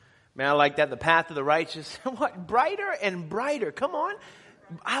Man, I like that. The path of the righteous. What? Brighter and brighter. Come on.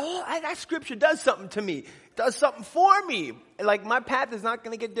 That scripture does something to me. Does something for me. Like my path is not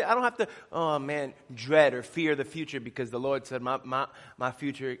going to get, I don't have to, dread or fear the future because the Lord said my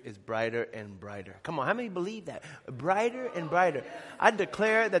future is brighter and brighter. Come on. How many believe that? Brighter and brighter. I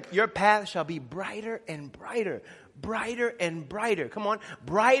declare that your path shall be brighter and brighter. Brighter and brighter. Come on.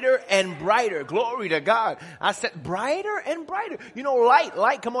 Brighter and brighter. Glory to God. I said brighter and brighter. You know,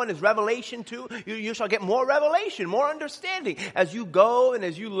 light, come on, is revelation too. You shall get more revelation, more understanding as you go and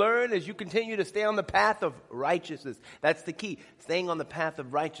as you learn, as you continue to stay on the path of righteousness. That's the key. Staying on the path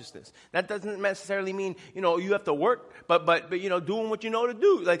of righteousness. That doesn't necessarily mean, you have to work, but doing what you know to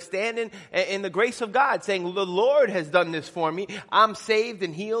do. Like standing in the grace of God, saying, the Lord has done this for me. I'm saved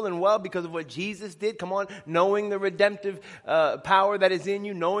and healed and well because of what Jesus did. Come on. Knowing the redemptive power that is in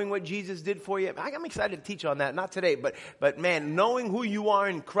you, knowing what Jesus did for you. I'm excited to teach on that. Not today, but man, knowing who you are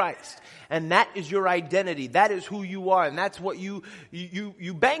in Christ. And that is your identity. That is who you are. And that's what you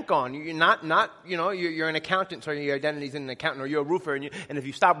bank on. You're not you're an accountant, so your identity is an accountant, or you're a roofer, and if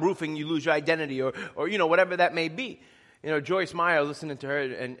you stop roofing, you lose your identity, or whatever that may be. Joyce Meyer, I was listening to her,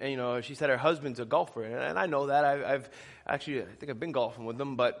 and she said her husband's a golfer, and I know that. I think I've been golfing with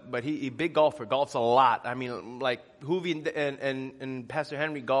him, but he big golfer, golfs a lot. I mean, like Hoovie and Pastor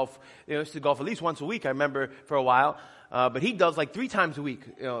Henry golf. Used to golf at least once a week. I remember for a while. But he does like 3 times a week.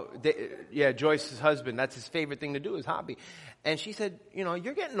 Joyce's husband, that's his favorite thing to do, his hobby. And she said,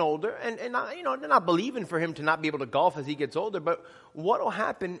 you're getting older, and they're not believing for him to not be able to golf as he gets older. But what will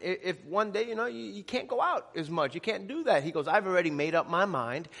happen if one day, you can't go out as much? You can't do that. He goes, I've already made up my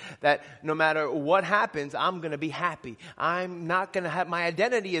mind that no matter what happens, I'm going to be happy. I'm not going to have, my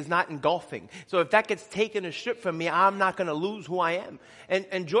identity is not in golfing. So if that gets taken a strip from me, I'm not going to lose who I am.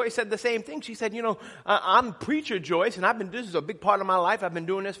 And Joyce said the same thing. She said, I'm preacher Joyce, and this is a big part of my life. I've been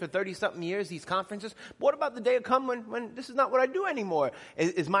doing this for 30-something years, these conferences. But what about the day will come when this is not what I do anymore?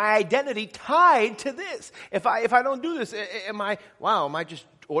 Is my identity tied to this? If I don't do this, am I just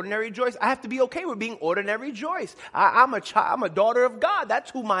ordinary Joyce? I have to be okay with being ordinary Joyce. I'm a daughter of God.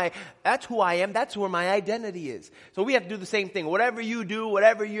 That's who I am. That's where my identity is. So we have to do the same thing. Whatever you do,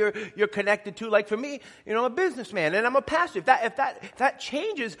 whatever you're connected to. Like for me, I'm a businessman and I'm a pastor. If that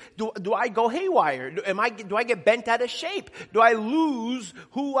changes, do I go haywire? Do I get bent out of shape? Do I lose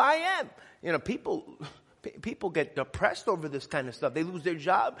who I am? People get depressed over this kind of stuff. They lose their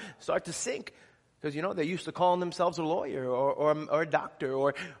job, start to sink. Because, they're used to calling themselves a lawyer or a doctor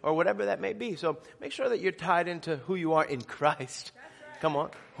or whatever that may be. So make sure that you're tied into who you are in Christ. Come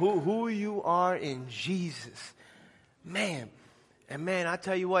on. Who you are in Jesus. Man. And man, I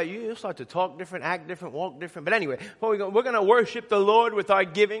tell you what, you'll start to talk different, act different, walk different. But anyway, we're going to worship the Lord with our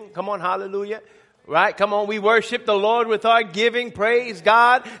giving. Come on, hallelujah. Right? Come on, we worship the Lord with our giving. Praise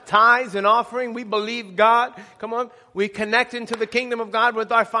God. Tithes and offering. We believe God. Come on. We connect into the kingdom of God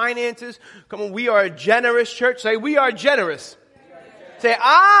with our finances. Come on, we are a generous church. Say, we are generous. Say,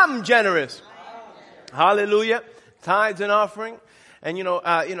 I'm generous. Hallelujah. Tithes and offering. And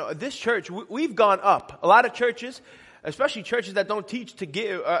this church, we've gone up. A lot of churches, especially churches that don't teach to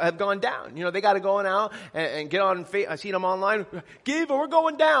give, have gone down. They got to go now and get on faith. I see them online. Give or we're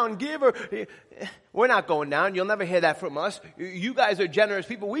going down. Give or we're not going down. You'll never hear that from us. You guys are generous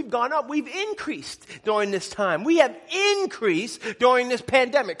people. We've gone up. We've increased during this time. We have increased during this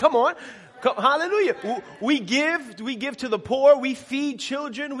pandemic. Come on. Hallelujah. We give to the poor. We feed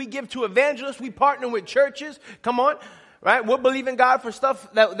children. We give to evangelists. We partner with churches. Come on. Right? We're believing God for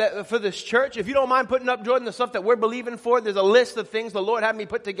stuff that for this church. If you don't mind putting up, Jordan, the stuff that we're believing for, there's a list of things the Lord had me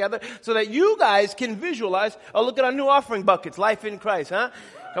put together so that you guys can visualize. Oh, look at our new offering buckets. Life in Christ, huh?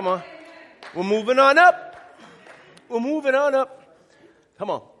 Come on. We're moving on up. Come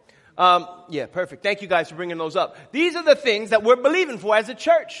on. Yeah, perfect. Thank you guys for bringing those up. These are the things that we're believing for as a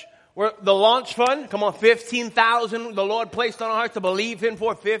church. The launch fund, come on, 15,000. The Lord placed on our hearts to believe Him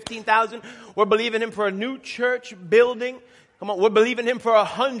for 15,000. We're believing Him for a new church building. Come on, we're believing Him for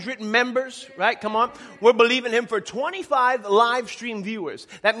 100 members, right? Come on. We're believing Him for 25 live stream viewers.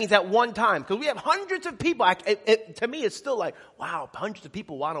 That means at one time, because we have hundreds of people. To me, it's still like, wow, hundreds of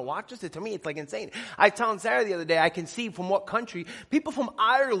people want to watch this. To me, it's like insane. I was telling Sarah the other day, I can see from what country people from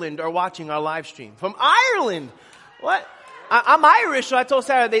Ireland are watching our live stream. From Ireland, what? I'm Irish, so I told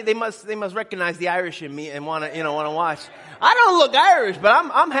Sarah they must recognize the Irish in me and want to watch. I don't look Irish, but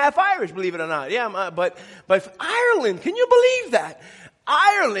I'm half Irish, believe it or not. Yeah, but Ireland, can you believe that?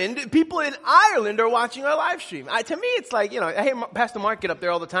 Ireland, people in Ireland are watching our live stream. To me, it's like, I hear Pastor Mark get up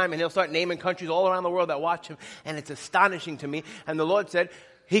there all the time and he'll start naming countries all around the world that watch him, and it's astonishing to me. And the Lord said,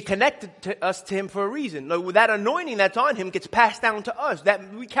 He connected us to him for a reason. Like, that anointing that's on him gets passed down to us.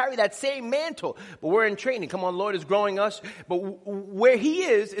 That we carry that same mantle, but we're in training. Come on, Lord is growing us. But where he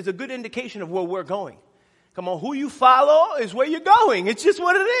is a good indication of where we're going. Come on, who you follow is where you're going. It's just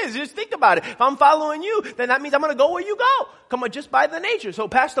what it is. Just think about it. If I'm following you, then that means I'm going to go where you go. Come on, just by the nature. So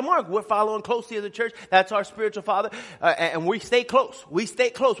Pastor Mark, we're following closely as a church. That's our spiritual father. And we stay close. We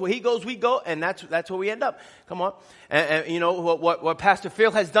stay close. Where he goes, we go. And that's where we end up. Come on. And you know, what Pastor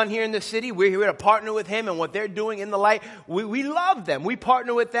Phil has done here in the city, we're here to partner with him and what they're doing in the light. We love them. We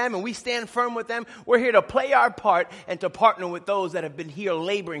partner with them and we stand firm with them. We're here to play our part and to partner with those that have been here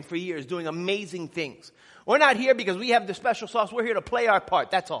laboring for years, doing amazing things. We're not here because we have the special sauce. We're here to play our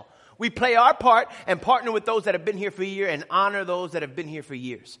part. That's all. We play our part and partner with those that have been here for a year and honor those that have been here for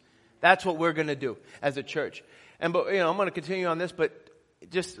years. That's what we're going to do as a church. But I'm going to continue on this, but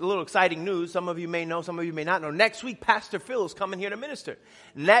just a little exciting news. Some of you may know, some of you may not know. Next week, Pastor Phil is coming here to minister.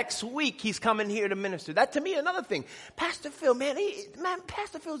 Next week, he's coming here to minister. That to me, another thing. Pastor Phil, man,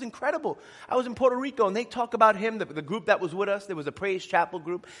 Pastor Phil's incredible. I was in Puerto Rico and they talk about him, the group that was with us. There was a Praise Chapel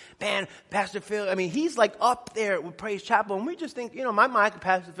group. Man, Pastor Phil, I mean, he's like up there with Praise Chapel. And we just think, my mind,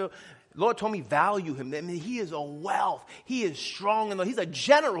 Pastor Phil, the Lord told me value him. I mean, he is a wealth. He is strong. He's a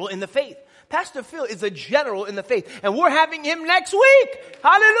general in the faith. Pastor Phil is a general in the faith. And we're having him next week.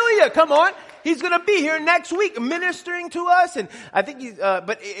 Hallelujah. Come on. He's going to be here next week ministering to us. And I think he's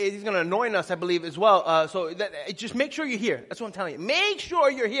going to anoint us, I believe, as well. Just make sure you're here. That's what I'm telling you. Make sure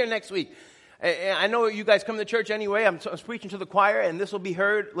you're here next week. I know you guys come to church anyway. I'm preaching to the choir, and this will be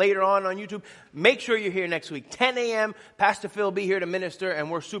heard later on YouTube. Make sure you're here next week. 10 a.m., Pastor Phil will be here to minister,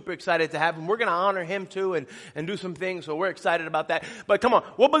 and we're super excited to have him. We're going to honor him, too, and do some things, so we're excited about that. But come on,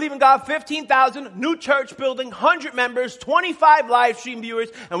 we'll believe in God. 15,000, new church building, 100 members, 25 live stream viewers,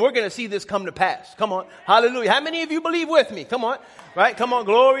 and we're going to see this come to pass. Come on. Hallelujah. How many of you believe with me? Come on. Right? Come on.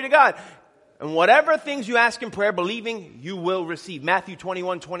 Glory to God. And whatever things you ask in prayer, believing, you will receive. Matthew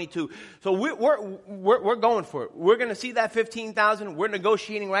 21:22. So we're going for it. We're going to see that 15,000. We're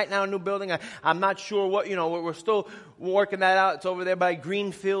negotiating right now a new building. I'm not sure what, we're still working that out. It's over there by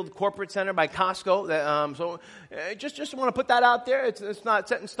Greenfield Corporate Center, by Costco. Just want to put that out there. It's not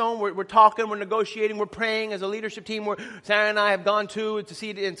set in stone. We're talking, we're negotiating, we're praying as a leadership team. Sarah and I have gone to see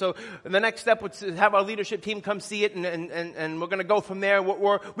it. And so the next step was to have our leadership team come see it, and we're going to go from there.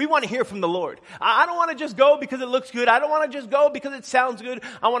 We want to hear from the Lord. I don't want to just go because it looks good. I don't want to just go because it sounds good.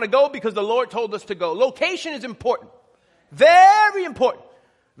 I want to go because the Lord told us to go. Location is important. Very important.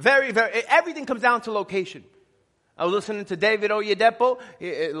 Very, very. Everything comes down to location. I was listening to David Oyedepo,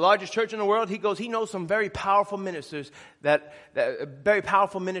 the largest church in the world. He knows some very powerful ministers very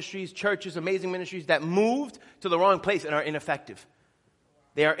powerful ministries, churches, amazing ministries that moved to the wrong place and are ineffective.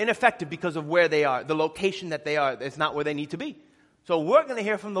 They are ineffective because of where they are. The location that they are is not where they need to be. So we're going to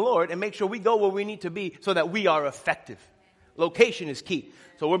hear from the Lord and make sure we go where we need to be so that we are effective. Location is key.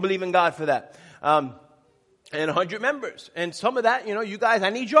 So we're believing God for that. And 100 members. And some of that, you guys,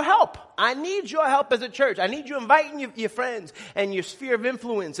 I need your help. I need your help as a church. I need you inviting your friends and your sphere of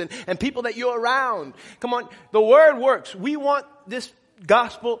influence and people that you're around. Come on. The word works. We want this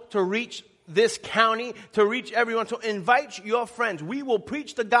gospel to reach this county, to reach everyone. So invite your friends. We will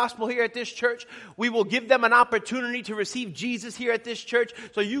preach the gospel here at this church. We will give them an opportunity to receive Jesus here at this church.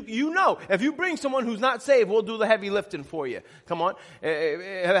 So you know, if you bring someone who's not saved, we'll do the heavy lifting for you. Come on.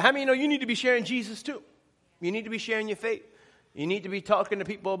 How many know you need to be sharing Jesus too? You need to be sharing your faith. You need to be talking to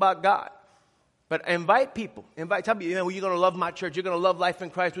people about God. But invite people. Tell me, you're going to love my church. You're going to love Life in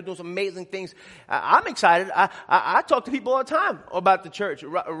Christ. We're doing some amazing things. I'm excited. I talk to people all the time about the church.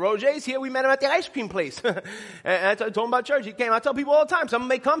 Roger's here. We met him at the ice cream place. And I told him about church. He came. I tell people all the time. Some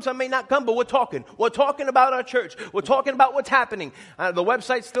may come, some may not come, but we're talking. We're talking about our church. We're talking about what's happening. The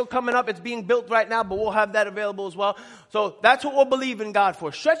website's still coming up. It's being built right now, but we'll have that available as well. So that's what we'll believe in God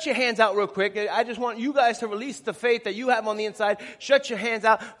for. Shut your hands out real quick. I just want you guys to release the faith that you have on the inside. Shut your hands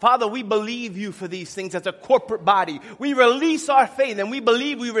out. Father, we believe you for these things as a corporate body. We release our faith and we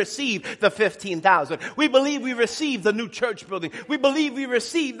believe we receive the 15,000. We believe we receive the new church building. We believe we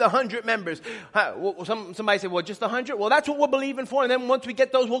receive the 100 members. Somebody say, well, just 100? Well, that's what we're believing for. And then once we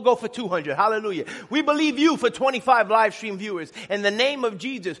get those, we'll go for 200. Hallelujah. We believe you for 25 live stream viewers. In the name of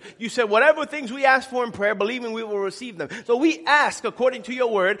Jesus, you said whatever things we ask for in prayer, believing we will receive them. So we ask according to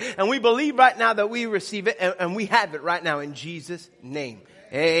your word, and we believe right now that we receive it, and we have it right now in Jesus' name.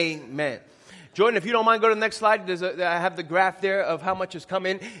 Amen. Jordan, if you don't mind, go to the next slide. I have the graph there of how much has come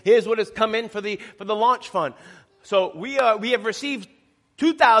in. Here's what has come in for the launch fund. So we have received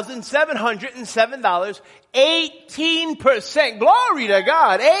 $2,707, 18%. Glory to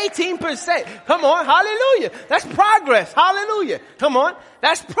God. 18%. Come on. Hallelujah. That's progress. Hallelujah. Come on.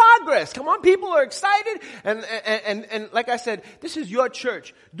 That's progress. Come on. People are excited. And like I said, this is your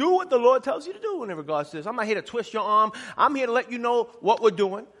church. Do what the Lord tells you to do in regards to this. I'm not here to twist your arm. I'm here to let you know what we're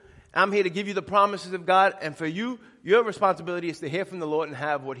doing. I'm here to give you the promises of God, and for you, your responsibility is to hear from the Lord and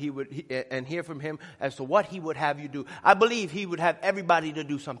have what and hear from Him as to what He would have you do. I believe He would have everybody to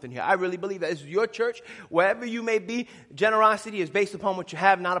do something here. I really believe that. This is your church. Wherever you may be, generosity is based upon what you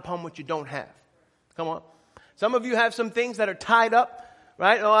have, not upon what you don't have. Come on. Some of you have some things that are tied up,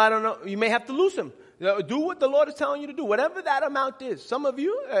 right? Oh, I don't know. You may have to lose them. Do what the Lord is telling you to do, whatever that amount is. Some of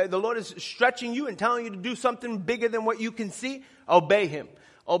you, the Lord is stretching you and telling you to do something bigger than what you can see. Obey Him.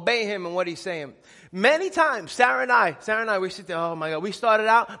 Obey Him and what He's saying. Many times, Sarah and I, we sit there, oh my God, we started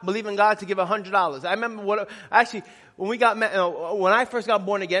out believing God to give $100. I remember when I first got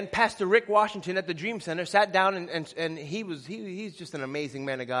born again, Pastor Rick Washington at the Dream Center sat down and he's just an amazing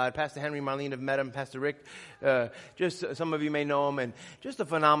man of God. Pastor Henry Marlene have met him. Pastor Rick, just some of you may know him, and just a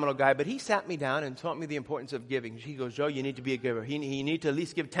phenomenal guy. But he sat me down and taught me the importance of giving. He goes, Joe, you need to be a giver. You need to at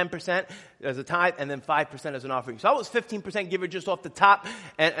least give 10% as a tithe and then 5% as an offering. So I was 15% giver just off the top,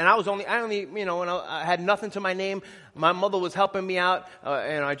 and I only, when I had nothing to my name. My mother was helping me out,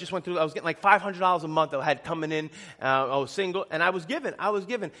 and I just went through. I was getting like $500 a month I had coming in. I was single, and I was given.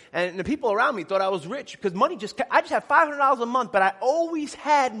 And the people around me thought I was rich because I just had $500 a month, but I always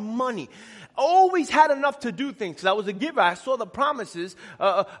had money. Always had enough to do things because I was a giver. I saw the promises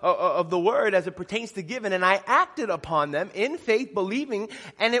of the word as it pertains to giving, and I acted upon them in faith, believing,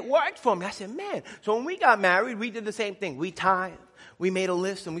 and it worked for me. I said, man. So when we got married, we did the same thing. We tithed. We made a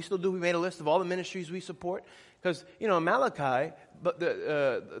list, and we still do. We made a list of all the ministries we support. Because, in Malachi, but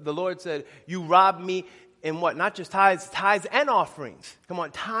the Lord said, you robbed me in what? Not just tithes and offerings. Come on,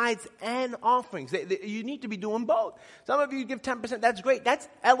 tithes and offerings. You need to be doing both. Some of you give 10%. That's great. That's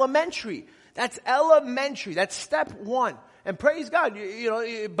elementary. That's step one. And praise God,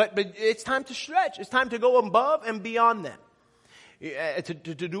 but it's time to stretch. It's time to go above and beyond that. To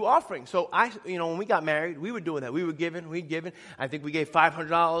do offerings. So when we got married, we were doing that. We'd given. I think we gave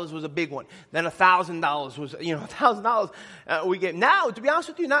 $500 was a big one. Then $1,000 was, $1,000 we gave. Now, to be honest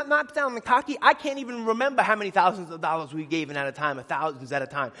with you, not sounding cocky, I can't even remember how many thousands of dollars we gave at a time, thousands at a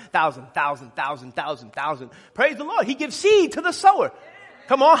time. Thousand. Praise the Lord. He gives seed to the sower.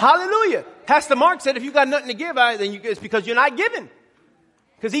 Come on, hallelujah. Pastor Mark said if you got nothing to give, then it's because you're not giving.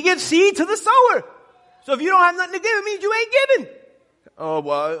 Because He gives seed to the sower. So if you don't have nothing to give, it means you ain't giving. Oh,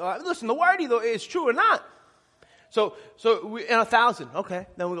 well, listen, the word either is true or not. So we in 1,000. Okay.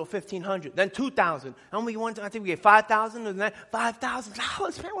 Then we go 1,500. Then 2,000. And I think we gave 5,000 and then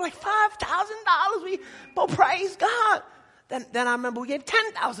 $5,000. Man, we're like $5,000. Praise God. Then I remember we gave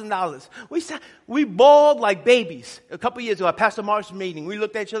 $10,000. We bawled like babies. A couple years ago at Pastor Mark's meeting, we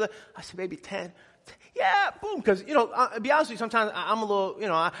looked at each other. I said, maybe 10. Yeah, boom. Because, to be honest with you, sometimes I'm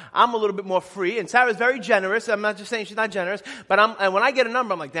a little bit more free. And Sarah's very generous. I'm not just saying she's not generous. But and when I get a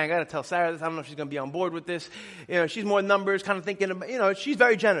number, I'm like, dang, I got to tell Sarah this. I don't know if she's going to be on board with this. She's more numbers, kind of thinking about, she's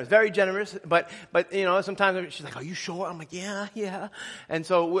very generous. But sometimes she's like, are you sure? I'm like, yeah. And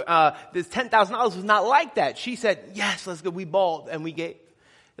so, this $10,000 was not like that. She said, yes, let's go. We bawled and we gave.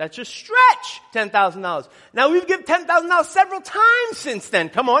 That's just stretch, $10,000. Now we've given $10,000 several times since then.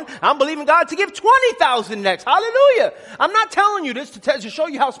 Come on. I'm believing God to give $20,000 next. Hallelujah. I'm not telling you this to show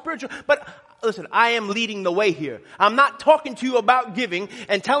you how spiritual, but listen, I am leading the way here. I'm not talking to you about giving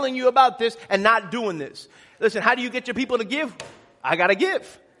and telling you about this and not doing this. Listen, how do you get your people to give? I gotta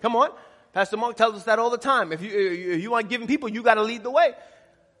give. Come on. Pastor Mark tells us that all the time. If you want giving people, you gotta lead the way.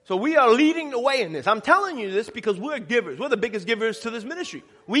 So we are leading the way in this. I'm telling you this because we're givers. We're the biggest givers to this ministry.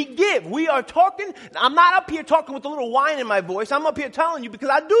 We give. We are talking. I'm not up here talking with a little whine in my voice. I'm up here telling you because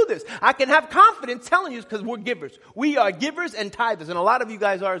I do this. I can have confidence telling you because we're givers. We are givers and tithers, and a lot of you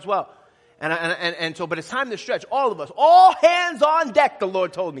guys are as well. And so, but it's time to stretch. All of us. All hands on deck, the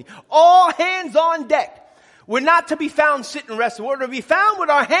Lord told me. All hands on deck. We're not to be found sitting resting. We're to be found with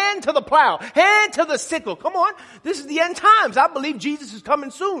our hand to the plow, hand to the sickle. Come on. This is the end times. I believe Jesus is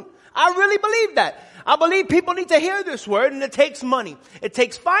coming soon. I really believe that. I believe people need to hear this word, and it takes money. It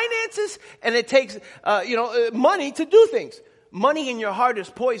takes finances, and it takes, money to do things. Money in your heart is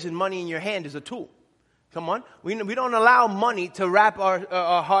poison. Money in your hand is a tool. Come on. We don't allow money to wrap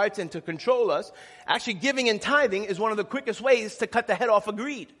our hearts and to control us. Actually, giving and tithing is one of the quickest ways to cut the head off of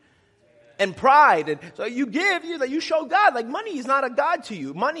greed and pride. And so you give, you show God, like money is not a God to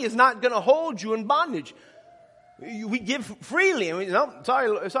you. Money is not going to hold you in bondage. We give freely. And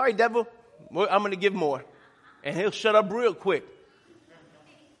sorry, devil. I'm going to give more. And he'll shut up real quick.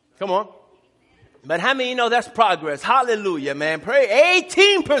 Come on. But how many know that's progress? Hallelujah, man. Pray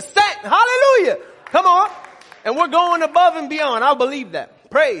 18%. Hallelujah. Come on. And we're going above and beyond. I believe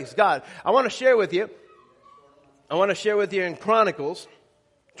that. Praise God. I want to share with you in Chronicles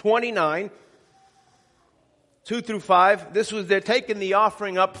 29, 2 through 5. They're taking the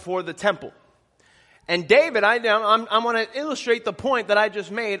offering up for the temple. And David, I want to illustrate the point that I just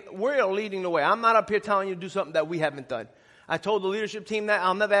made. We're leading the way. I'm not up here telling you to do something that we haven't done. I told the leadership team that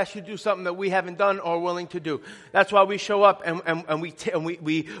I'll never ask you to do something that we haven't done or willing to do. That's why we show up and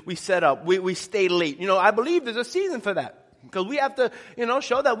we set up. We stay late. You know, I believe there's a season for that because we have to,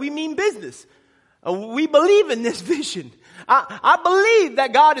 show that we mean business. We believe in this vision. I believe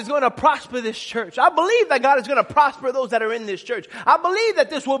that God is going to prosper this church. I believe that God is going to prosper those that are in this church. I believe that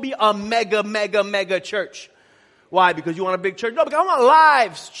this will be a mega church. Why? Because you want a big church? No, because I want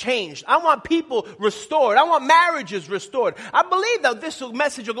lives changed. I want people restored. I want marriages restored. I believe that this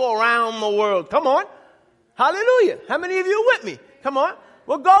message will go around the world. Come on. Hallelujah. How many of you are with me? Come on.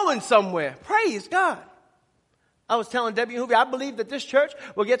 We're going somewhere. Praise God. I was telling Debbie and Hoovy, I believe that this church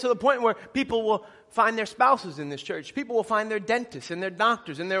will get to the point where people will find their spouses in this church. People will find their dentists and their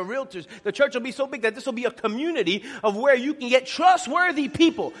doctors and their realtors. The church will be so big that this will be a community of where you can get trustworthy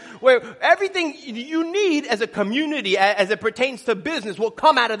people, where everything you need as a community, as it pertains to business, will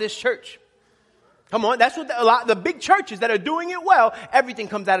come out of this church. Come on, that's what the big churches that are doing it well, everything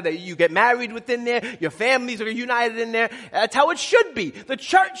comes out of there. You get married within there, your families are united in there. That's how it should be. The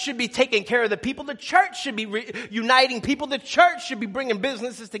church should be taking care of the people. The church should be uniting people. The church should be bringing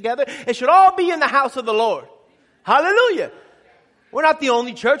businesses together. It should all be in the house of the Lord. Hallelujah. We're not the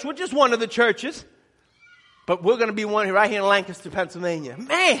only church. We're just one of the churches. But we're going to be one right here in Lancaster, Pennsylvania.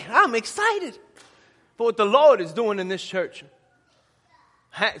 Man, I'm excited for what the Lord is doing in this church.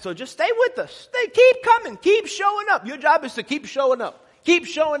 So just stay with us. Keep coming. Keep showing up. Your job is to keep showing up. Keep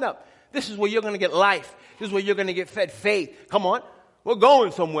showing up. This is where you're going to get life. This is where you're going to get fed faith. Come on. We're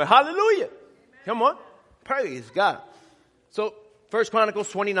going somewhere. Hallelujah. Come on. Praise God. So 1 Chronicles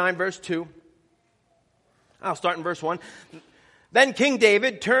 29 verse 2. I'll start in verse 1. Then King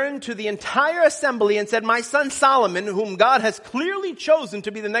David turned to the entire assembly and said, my son Solomon, whom God has clearly chosen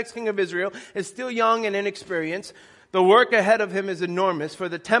to be the next king of Israel, is still young and inexperienced. The work ahead of him is enormous, for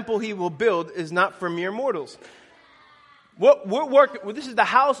the temple he will build is not for mere mortals. This is the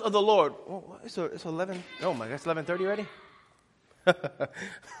house of the Lord. It's 11. Oh my God, it's 11:30 already?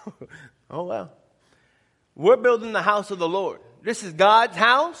 Oh wow. We're building the house of the Lord. This is God's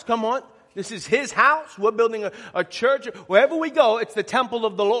house. Come on. This is his house. We're building a church. Wherever we go, it's the temple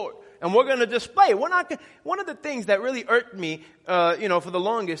of the Lord. And we're going to display. One of the things that really irked me, for the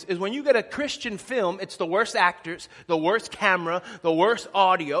longest is when you get a Christian film, it's the worst actors, the worst camera, the worst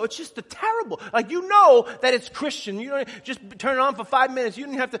audio. It's just terrible. Like, that it's Christian. You don't just turn it on for 5 minutes. You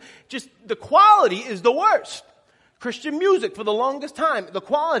don't have to, the quality is the worst. Christian music for the longest time, the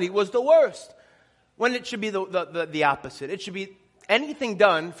quality was the worst. When it should be the opposite. It should be anything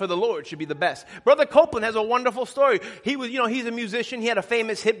done for the Lord should be the best. Brother Copeland has a wonderful story. He was, he's a musician. He had a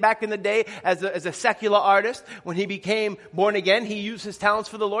famous hit back in the day as a secular artist. When he became born again, he used his talents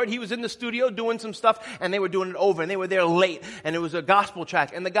for the Lord. He was in the studio doing some stuff, and they were doing it over, and they were there late, and it was a gospel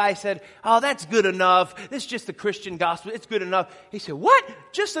track. And the guy said, oh, that's good enough. This is just the Christian gospel. It's good enough. He said, what?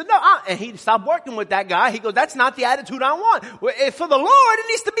 Just enough? And he stopped working with that guy. He goes, that's not the attitude I want. For the Lord, it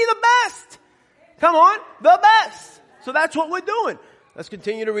needs to be the best. Come on, the best. So that's what we're doing. Let's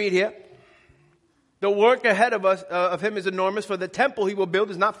continue to read here. The work ahead of us, of him is enormous, for the temple he will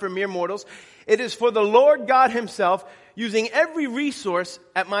build is not for mere mortals. It is for the Lord God himself, using every resource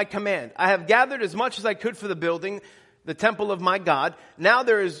at my command. I have gathered as much as I could for the building, the temple of my God. Now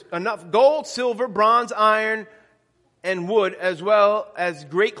there is enough gold, silver, bronze, iron, and wood, as well as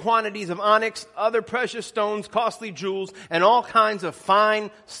great quantities of onyx, other precious stones, costly jewels, and all kinds of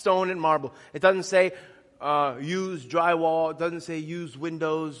fine stone and marble. It doesn't say use drywall. It doesn't say use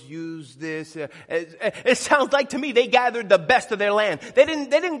windows, use this. It sounds like to me they gathered the best of their land.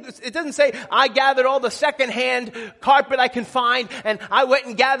 It doesn't say I gathered all the secondhand carpet I can find, and I went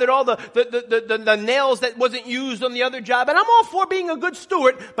and gathered all the nails that wasn't used on the other job. And I'm all for being a good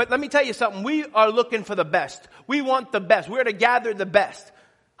steward, but let me tell you something. We are looking for the best. We want the best. We're to gather the best.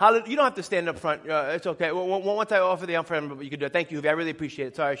 You don't have to stand up front. It's okay. Once I offer the offering, but you can do it. Thank you. I really appreciate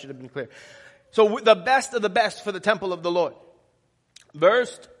it. Sorry, I should have been clear. So the best of the best for the temple of the Lord.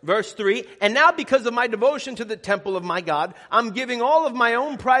 Verse 3, and now because of my devotion to the temple of my God, I'm giving all of my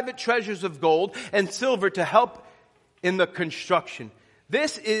own private treasures of gold and silver to help in the construction.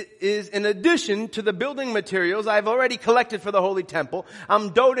 This is in addition to the building materials I've already collected for the Holy Temple. I'm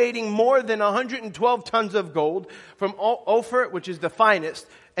donating more than 112 tons of gold from Ophir, which is the finest,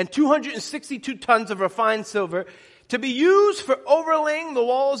 and 262 tons of refined silver to be used for overlaying the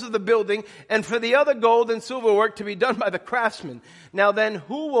walls of the building and for the other gold and silver work to be done by the craftsmen. Now then,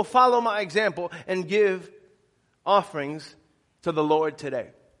 who will follow my example and give offerings to the Lord today?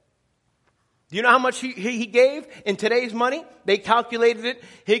 Do you know how much he gave in today's money? They calculated it.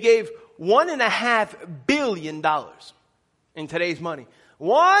 He gave $1.5 billion in today's money.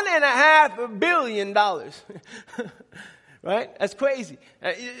 $1.5 billion. Right? That's crazy.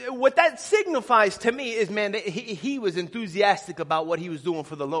 What that signifies to me is, man, that he was enthusiastic about what he was doing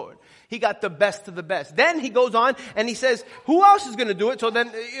for the Lord. He got the best of the best. Then he goes on and he says, who else is going to do it? So then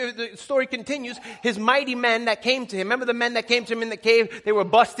the story continues. His mighty men that came to him. Remember the men that came to him in the cave? They were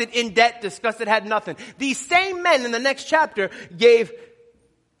busted, in debt, disgusted, had nothing. These same men in the next chapter gave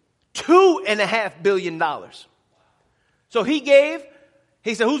 $2.5 billion. So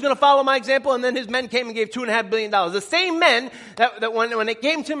he said, who's going to follow my example? And then his men came and gave $2.5 billion. The same men that when they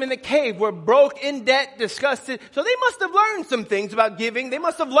came to him in the cave were broke, in debt, disgusted. So they must have learned some things about giving. They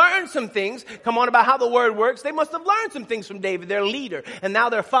must have learned some things, about how the word works. They must have learned some things from David, their leader. And now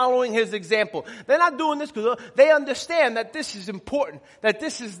they're following his example. They're not doing this because they understand that this is important. That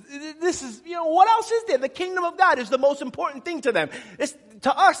this is, what else is there? The kingdom of God is the most important thing to them.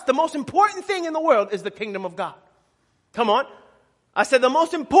 To us, the most important thing in the world is the kingdom of God. Come on. I said the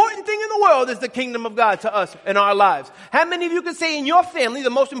most important thing in the world is the kingdom of God to us in our lives. How many of you can say in your family the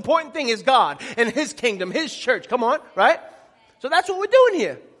most important thing is God and His kingdom, His church? Come on, right? So that's what we're doing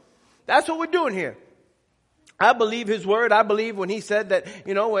here. That's what we're doing here. I believe His word. I believe when He said that,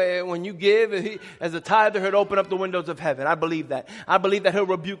 when you give, as a tither, He'll open up the windows of heaven. I believe that. I believe that He'll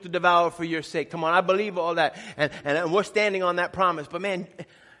rebuke the devourer for your sake. Come on, I believe all that. And we're standing on that promise. But man,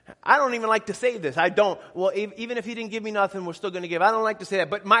 I don't even like to say this. I don't. Well, even if He didn't give me nothing, we're still going to give. I don't like to say that.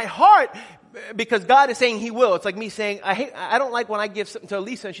 But my heart, because God is saying He will. It's like me saying, I don't like when I give something to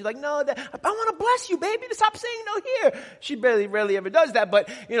Elisa and she's like, no, I want to bless you, baby. Stop saying no here. She rarely ever does that. But,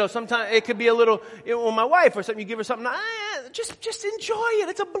 sometimes it could be a little, with my wife or something, you give her something, just enjoy it.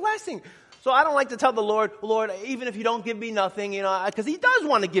 It's a blessing. So I don't like to tell the Lord, even if you don't give me nothing, because He does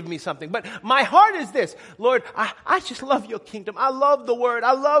want to give me something. But my heart is this, Lord, I just love your kingdom. I love the word.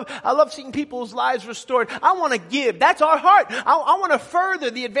 I love seeing people's lives restored. I want to give. That's our heart. I want to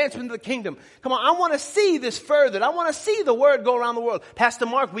further the advancement of the kingdom. Come on, I want to see this furthered. I want to see the word go around the world. Pastor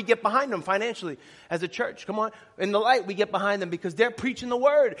Mark, we get behind him financially as a church. Come on. In the light, we get behind them because they're preaching the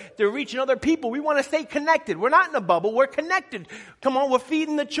word. They're reaching other people. We want to stay connected. We're not in a bubble. We're connected. Come on, we're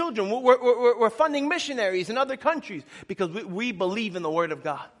feeding the children. We're funding missionaries in other countries because we believe in the word of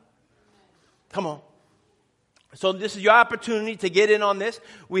God. Come on. So this is your opportunity to get in on this.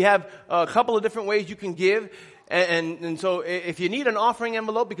 We have a couple of different ways you can give. And so if you need an offering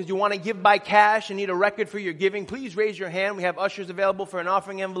envelope because you want to give by cash and need a record for your giving, please raise your hand. We have ushers available for an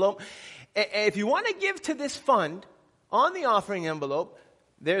offering envelope. If you want to give to this fund, on the offering envelope,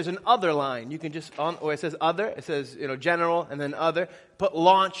 there's an other line. You can just, where it says other, it says, general and then other, put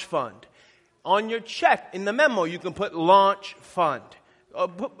launch fund. On your check, in the memo, you can put launch fund.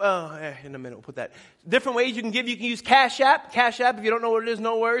 In a minute, we'll put that. Different ways you can give. You can use Cash App. Cash App, if you don't know what it is,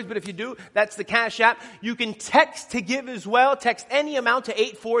 no worries. But if you do, that's the Cash App. You can text to give as well. Text any amount to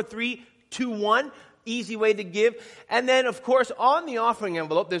 84321. Easy way to give. And then, of course, on the offering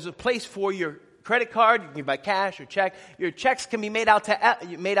envelope, there's a place for your credit card. You can give by cash or check. Your checks can be made out to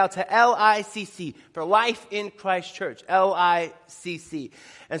LICC, for Life in Christ Church. LICC.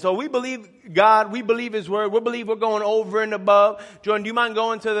 And so we believe God. We believe His word. We believe we're going over and above. Jordan, do you mind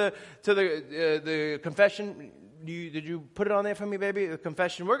going to the confession? Did you put it on there for me, baby? The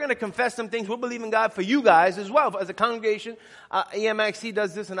confession. We're going to confess some things. We'll believe in God for you guys as well as a congregation. EMXC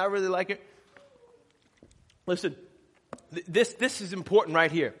does this, and I really like it. Listen, this is important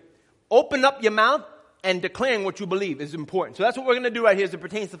right here. Open up your mouth and declaring what you believe is important. So that's what we're going to do right here as it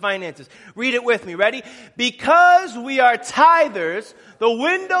pertains to finances. Read it with me. Ready? Because we are tithers, the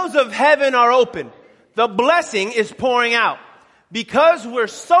windows of heaven are open. The blessing is pouring out. Because we're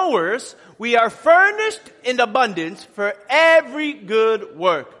sowers, we are furnished in abundance for every good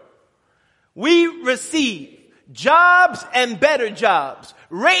work. We receive jobs and better jobs,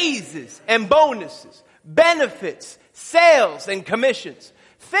 raises and bonuses, benefits, sales and commissions,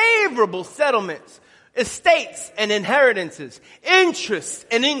 favorable settlements, estates and inheritances, interest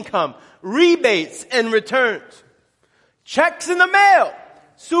and income, rebates and returns, checks in the mail,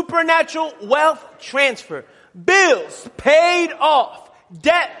 supernatural wealth transfer, bills paid off,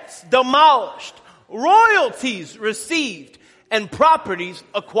 debts demolished, royalties received, and properties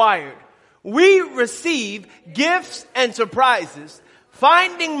acquired. We receive gifts and surprises,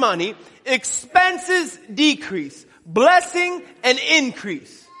 finding money, expenses decrease, blessing and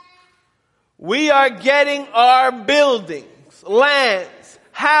increase. We are getting our buildings, lands,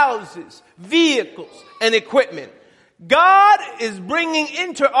 houses, vehicles, and equipment. God is bringing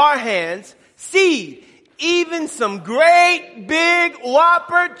into our hands seed, even some great big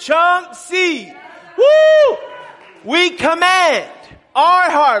whopper chunk seed. Woo! We command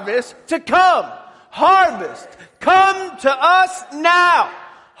our harvest to come. Harvest, come to us now.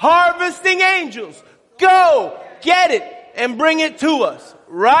 Harvesting angels, go get it and bring it to us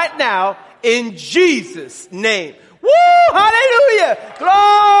right now in Jesus' name. Woo! Hallelujah!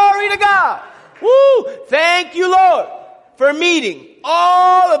 Glory to God! Woo! Thank you, Lord, for meeting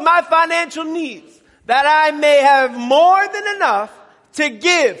all of my financial needs, that I may have more than enough to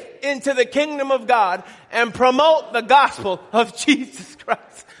give into the kingdom of God and promote the gospel of Jesus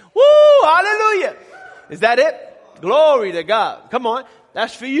Christ. Woo! Hallelujah! Is that it? Glory to God. Come on.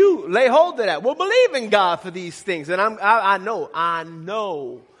 That's for you. Lay hold of that. We'll believe in God for these things. And I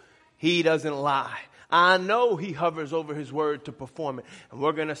know He doesn't lie. I know He hovers over His word to perform it. And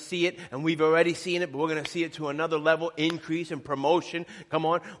we're going to see it, and we've already seen it, but we're going to see it to another level, increase and promotion. Come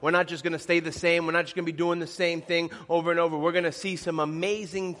on. We're not just going to stay the same. We're not just going to be doing the same thing over and over. We're going to see some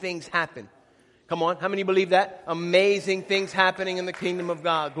amazing things happen. Come on. How many believe that? Amazing things happening in the kingdom of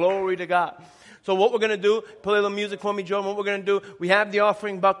God. Glory to God. So what we're going to do, play a little music for me, Joe. What we're going to do, we have the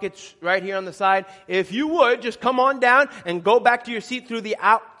offering buckets right here on the side. If you would, just come on down and go back to your seat through the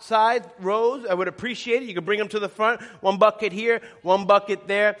outside rows. I would appreciate it. You can bring them to the front. One bucket here, one bucket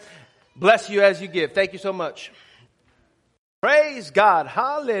there. Bless you as you give. Thank you so much. Praise God.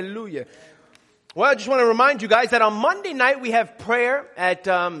 Hallelujah. Well, I just want to remind you guys that on Monday night we have prayer at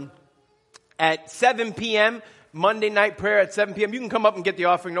 7 p.m., Monday night prayer at 7 p.m. You can come up and get the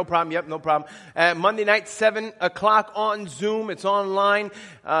offering. No problem. Yep, no problem. Monday night, 7 o'clock on Zoom. It's online.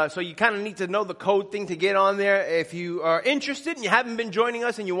 So you kind of need to know the code thing to get on there. If you are interested and you haven't been joining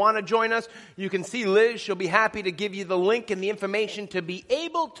us and you want to join us, you can see Liz. She'll be happy to give you the link and the information to be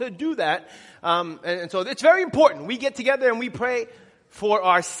able to do that. And so it's very important. We get together and we pray for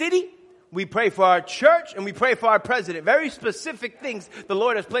our city. We pray for our church, and we pray for our president. Very specific things the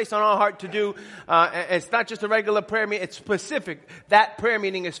Lord has placed on our heart to do. It's not just a regular prayer meeting. It's specific. That prayer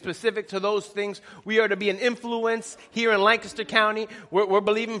meeting is specific to those things. We are to be an influence here in Lancaster County. We're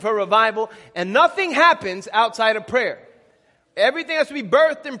believing for revival. And nothing happens outside of prayer. Everything has to be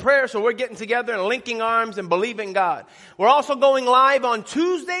birthed in prayer, so we're getting together and linking arms and believing God. We're also going live on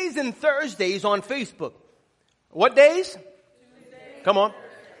Tuesdays and Thursdays on Facebook. What days? Tuesdays. Come on.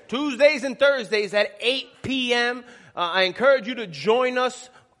 Tuesdays and Thursdays at 8 p.m. I encourage you to join us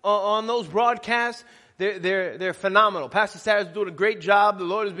on those broadcasts. They're phenomenal. Pastor Sarah's doing a great job. The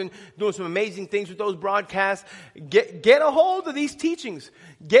Lord has been doing some amazing things with those broadcasts. Get a hold of these teachings.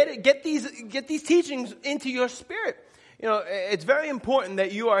 Get these teachings into your spirit. You know, it's very important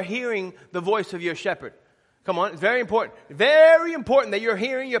that you are hearing the voice of your shepherd. Come on, it's very important. Very important that you're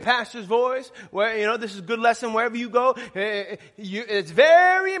hearing your pastor's voice. Where, you know, this is a good lesson wherever you go. It's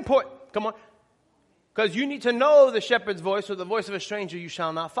very important. Come on. Because you need to know the shepherd's voice, or the voice of a stranger you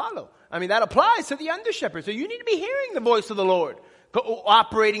shall not follow. I mean, that applies to the under shepherd. So you need to be hearing the voice of the Lord,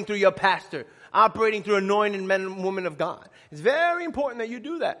 operating through your pastor, operating through anointed men and women of God. It's very important that you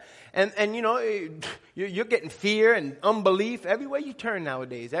do that. And you know, you're getting fear and unbelief everywhere you turn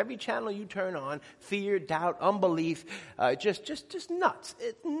nowadays. Every channel you turn on, fear, doubt, unbelief, just nuts.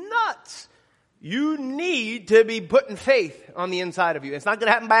 It's nuts. You need to be putting faith on the inside of you. It's not going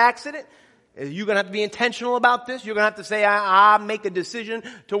to happen by accident. You're going to have to be intentional about this. You're going to have to say, I make a decision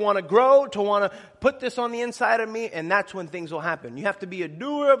to want to grow, to want to put this on the inside of me, and that's when things will happen. You have to be a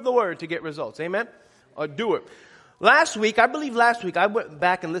doer of the word to get results. Amen? A doer. Last week, I went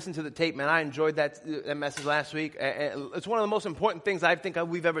back and listened to the tape, man. I enjoyed that message last week. It's one of the most important things I think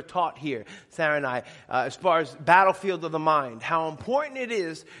we've ever taught here, Sarah and I, as far as battlefield of the mind, how important it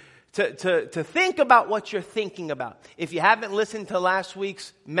is to think about what you're thinking about. If you haven't listened to last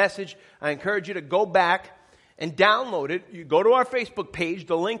week's message, I encourage you to go back and download it. You go to our Facebook page.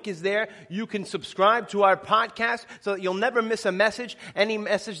 The link is there. You can subscribe to our podcast so that you'll never miss a message. Any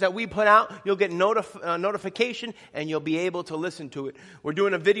message that we put out, you'll get notification, and you'll be able to listen to it. We're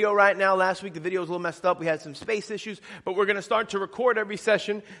doing a video right now. Last week, the video was a little messed up. We had some space issues, but we're going to start to record every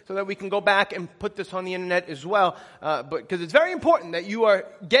session so that we can go back and put this on the internet as well. Because it's very important that you are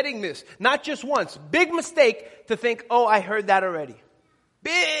getting this, not just once. Big mistake to think, oh, I heard that already.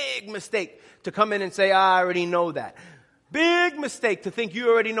 Big mistake to come in and say, I already know that. Big mistake to think you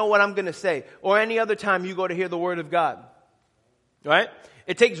already know what I'm going to say, or any other time you go to hear the word of God. Right?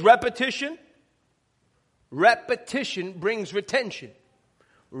 It takes repetition. Repetition brings retention.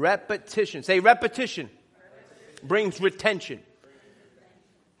 Repetition. Say repetition. Brings retention.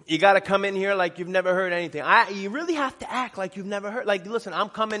 You got to come in here like you've never heard anything. You really have to act like you've never heard. Like, listen, I'm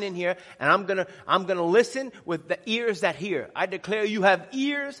coming in here and I'm gonna listen with the ears that hear. I declare you have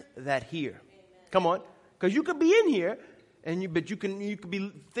ears that hear. Come on, because you could be in here but you could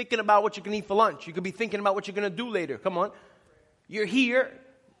be thinking about what you can eat for lunch. You could be thinking about what you're gonna do later. Come on, you're here.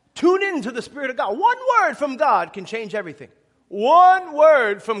 Tune into the Spirit of God. One word from God can change everything. One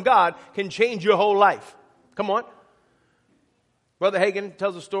word from God can change your whole life. Come on. Brother Hagin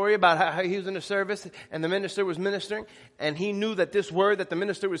tells a story about how he was in a service and the minister was ministering and he knew that this word that the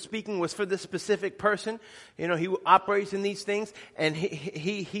minister was speaking was for this specific person. You know, he operates in these things and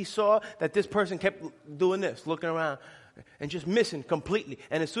he saw that this person kept doing this, looking around and just missing completely.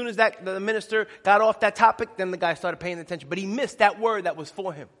 And as soon as the minister got off that topic, then the guy started paying attention. But he missed that word that was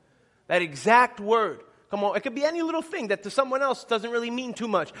for him. That exact word. Come on, it could be any little thing that to someone else doesn't really mean too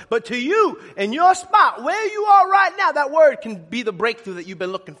much. But to you, in your spot, where you are right now, that word can be the breakthrough that you've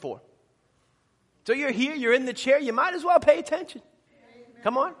been looking for. So you're here, you're in the chair, you might as well pay attention.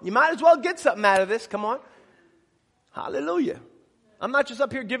 Come on, you might as well get something out of this. Come on. Hallelujah. I'm not just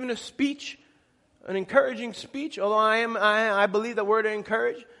up here giving a speech, an encouraging speech, although I believe that word to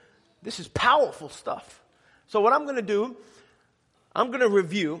encourage. This is powerful stuff. So what I'm going to do, I'm going to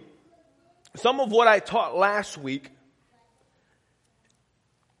review some of what I taught last week.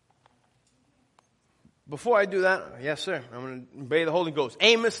 Before I do that, yes sir, I'm going to obey the Holy Ghost.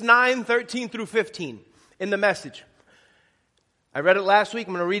 Amos 9:13 through 15 in the Message. I read it last week,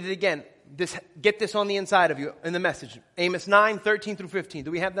 I'm going to read it again. Get this on the inside of you in the Message. Amos 9:13 through 15.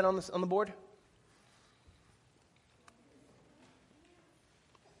 Do we have that on the board?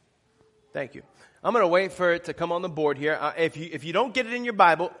 Thank you. I'm going to wait for it to come on the board here. If you don't get it in your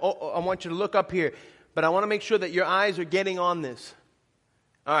Bible, I want you to look up here. But I want to make sure that your eyes are getting on this.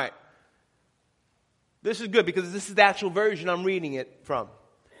 All right. This is good because this is the actual version I'm reading it from.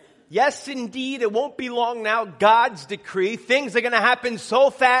 Yes, indeed, it won't be long now. God's decree. Things are going to happen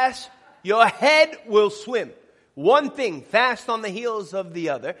so fast, your head will swim. One thing fast on the heels of the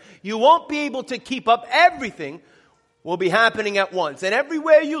other. You won't be able to keep up. Everything will be happening at once. And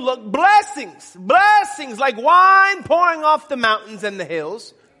everywhere you look, blessings like wine pouring off the mountains and the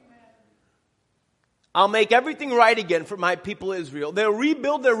hills. I'll make everything right again for my people Israel. They'll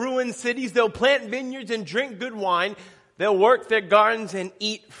rebuild their ruined cities. They'll plant vineyards and drink good wine. They'll work their gardens and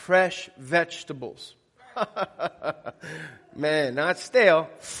eat fresh vegetables. Man, not stale,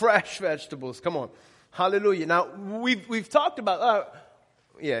 fresh vegetables. Come on. Hallelujah. Now, we've talked about,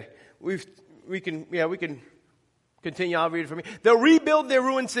 we can continue, I'll read it for me. They'll rebuild their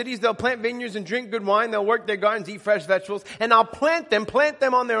ruined cities. They'll plant vineyards and drink good wine. They'll work their gardens, eat fresh vegetables. And I'll plant them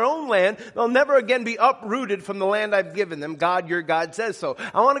on their own land. They'll never again be uprooted from the land I've given them. God, your God says so.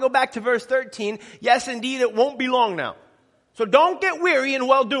 I want to go back to verse 13. Yes, indeed, it won't be long now. So don't get weary in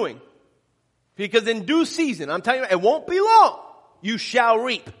well-doing. Because in due season, I'm telling you, it won't be long. You shall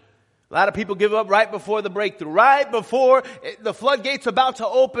reap. A lot of people give up right before the breakthrough. Right before the floodgates about to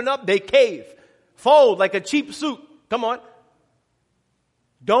open up, they cave. Fold like a cheap suit. Come on.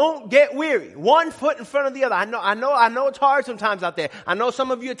 Don't get weary. One foot in front of the other. I know it's hard sometimes out there. I know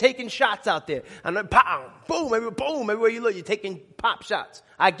some of you are taking shots out there. I know, pow, boom, everywhere you look, you're taking pop shots.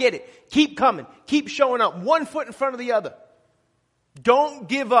 I get it. Keep coming. Keep showing up. One foot in front of the other. Don't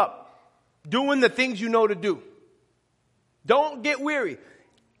give up doing the things you know to do. Don't get weary.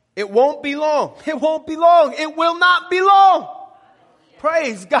 It won't be long. It won't be long. It will not be long.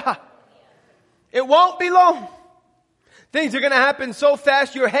 Praise God. It won't be long. Things are going to happen so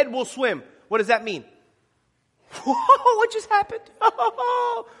fast your head will swim. What does that mean? Whoa, what just happened?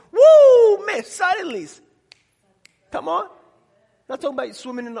 Oh, woo, man, suddenly. Come on. Not talking about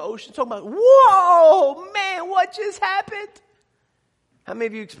swimming in the ocean. Talking about, whoa, man, what just happened? How many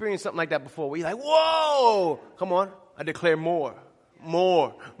of you experienced something like that before? Where you're like, whoa, come on. I declare more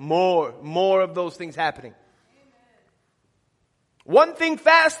of those things happening. One thing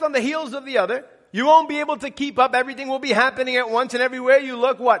fast on the heels of the other. You won't be able to keep up. Everything will be happening at once, and everywhere you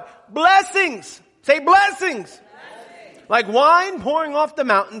look, what? Blessings. Say blessings. Like wine pouring off the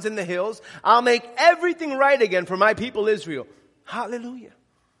mountains and the hills. I'll make everything right again for my people Israel. Hallelujah.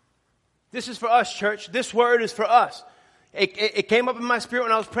 This is for us, church. This word is for us. It came up in my spirit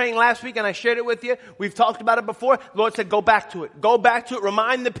when I was praying last week, and I shared it with you. We've talked about it before. The Lord said, go back to it. Go back to it.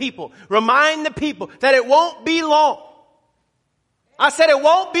 Remind the people that it won't be long. I said it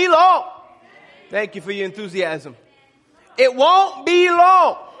won't be long. Thank you for your enthusiasm. It won't be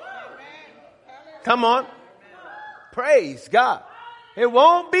long. Come on. Praise God. It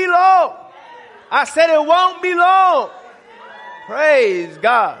won't be long. I said it won't be long. Praise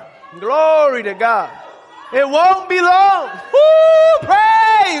God. Glory to God. It won't be long. Woo!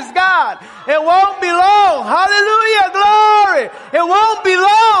 Praise God. It won't be long. Hallelujah. Glory. It won't be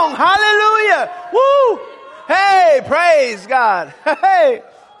long. Hallelujah. Woo! Hey, praise God. Hey.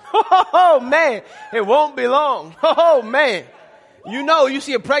 Oh, man. It won't be long. Oh, man. You know, you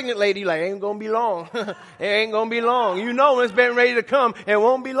see a pregnant lady, like, ain't gonna be long. It ain't gonna be long. You know when it's been ready to come, it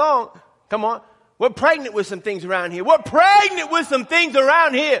won't be long. Come on. We're pregnant with some things around here. We're pregnant with some things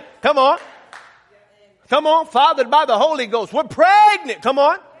around here. Come on. Come on. Fathered by the Holy Ghost. We're pregnant. Come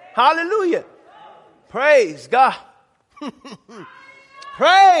on. Hallelujah. Praise God. Praise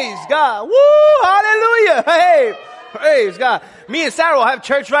God. Woo. Hallelujah. Hey. Praise God. Me and Sarah will have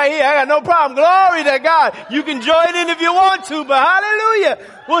church right here. I got no problem. Glory to God. You can join in if you want to, but hallelujah.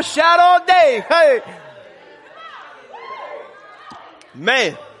 We'll shout all day. Hey.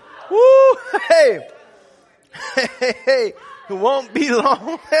 Man. Woo. Hey. Hey. Hey. It won't be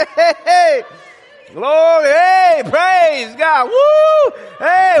long. Hey. Hey. Glory. Hey. Praise God. Woo.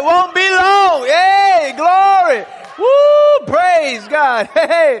 Hey. It won't be long. Hey. Glory. Woo. Praise God.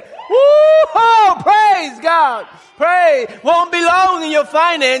 Hey. Woo. Oh, praise God. Pray. Won't be long in your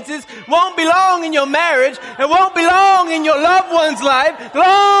finances. Won't be long in your marriage. It won't be long in your loved one's life.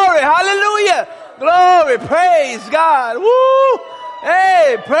 Glory. Hallelujah. Glory. Praise God. Woo.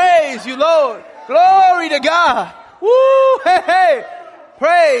 Hey, praise you, Lord. Glory to God. Woo. Hey, hey.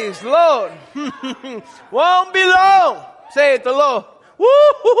 Praise the Lord. Won't be long. Say it the Lord.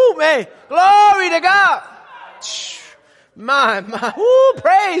 Woo, man. Glory to God. My. Woo,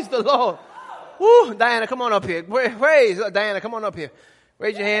 praise the Lord. Woo, Diana, come on up here. Praise, Diana, come on up here.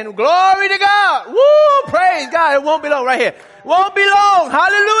 Raise your hand. Glory to God. Woo, praise God. It won't be long right here. It won't be long.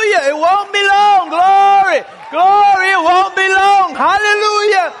 Hallelujah. It won't be long. Glory. Glory. It won't be long.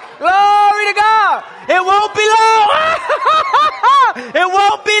 Hallelujah. Glory to God. It won't be long. It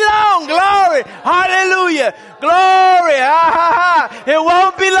won't be long. Glory. Hallelujah. Glory. It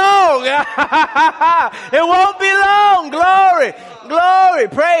won't be long. It won't be long. Glory. Glory.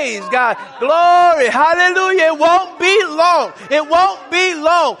 Praise God. Glory. Hallelujah. It won't be long. It won't be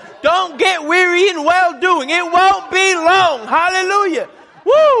long. Don't get weary in well doing. It won't be long. Hallelujah.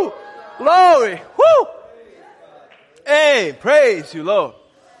 Woo. Glory. Woo. Hey, praise you, Lord.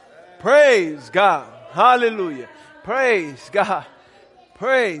 Praise God. Hallelujah. Praise God.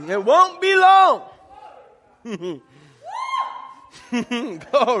 Praise. It won't be long.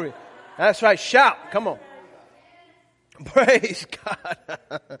 Glory. That's right. Shout. Come on. Praise God.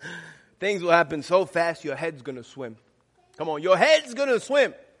 Things will happen so fast your head's going to swim. Come on. Your head's going to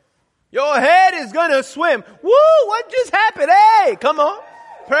swim. Your head is going to swim. Woo! What just happened? Hey, come on.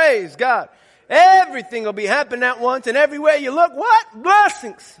 Praise God. Everything will be happening at once, and everywhere you look, what?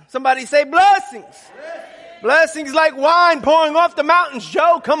 Blessings. Somebody say blessings. Blessings like wine pouring off the mountains,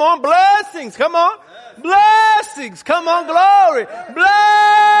 Joe. Come on. Blessings. Come on. Blessings. Come on. Glory.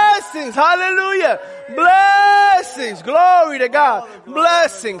 Blessings. Hallelujah. Blessings. Glory to God.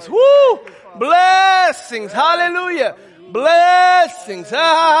 Blessings. Woo. Blessings. Hallelujah. Blessings.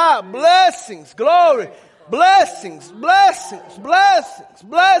 Blessings. Glory. Blessings. Blessings. Blessings.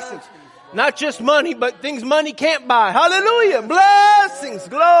 Blessings. Not just money, but things money can't buy. Hallelujah. Blessings.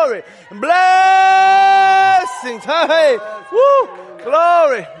 Glory. Blessings. Hey. Woo.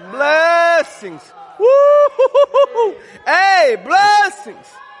 Glory. Blessings. Woo. Hey. Blessings.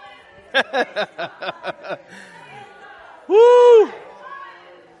 Woo.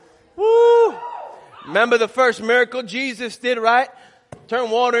 Woo. Remember the first miracle Jesus did, right? Turn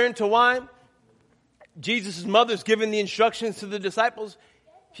water into wine. Jesus' mother's giving the instructions to the disciples.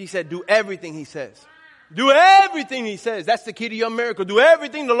 She said, do everything he says. Do everything he says. That's the key to your miracle. Do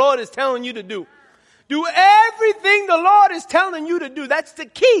everything the Lord is telling you to do. Do everything the Lord is telling you to do. That's the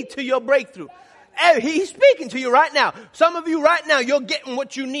key to your breakthrough. He's speaking to you right now. Some of you right now, you're getting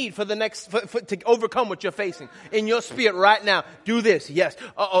what you need for the next, to overcome what you're facing in your spirit right now. Do this. Yes.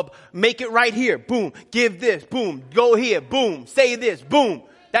 Make it right here. Boom. Give this. Boom. Go here. Boom. Say this. Boom.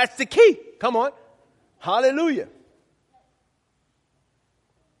 That's the key. Come on. Hallelujah.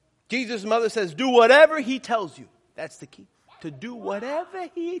 Jesus' mother says, do whatever he tells you. That's the key. To do whatever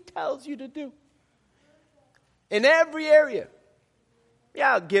he tells you to do. In every area.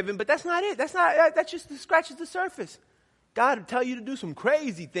 Yeah, I'll give him, but that's not it. That just scratches the surface. God will tell you to do some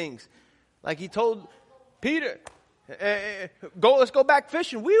crazy things. Like he told Peter, let's go back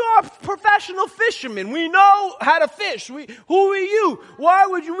fishing. We are professional fishermen. We know how to fish. Who are you? Why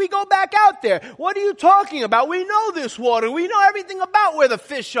would we go back out there? What are you talking about? We know this water. We know everything about where the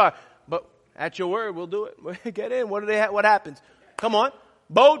fish are. But at your word, we'll do it. Get in. What happens? Come on.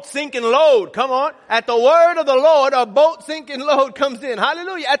 Boat sinking load. Come on. At the word of the Lord, a boat sinking load comes in.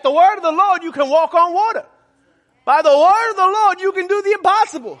 Hallelujah. At the word of the Lord, you can walk on water. By the word of the Lord, you can do the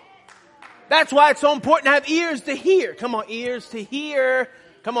impossible. That's why it's so important to have ears to hear. Come on, ears to hear.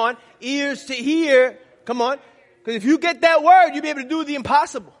 Come on, ears to hear. Come on. Because if you get that word, you'll be able to do the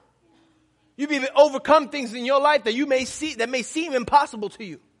impossible. You'll be able to overcome things in your life that you may see, that may seem impossible to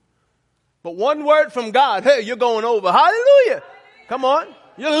you. But one word from God, hey, you're going over. Hallelujah. Come on.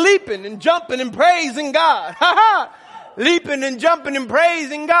 You're leaping and jumping and praising God. Ha ha. Leaping and jumping and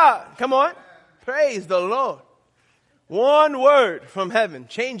praising God. Come on. Praise the Lord. One word from heaven.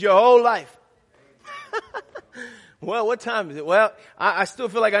 Change your whole life. Well, what time is it? Well, I still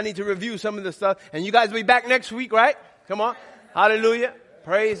feel like I need to review some of the stuff. And you guys will be back next week, right? Come on. Hallelujah.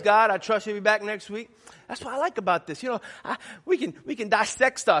 Praise God. I trust you'll be back next week. That's what I like about this. You know, we can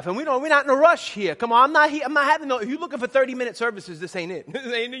dissect stuff, and we're not in a rush here. Come on, I'm not having no. If you're looking for 30-minute services, this ain't it. This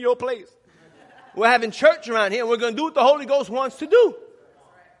ain't in your place. We're having church around here, and we're going to do what the Holy Ghost wants to do.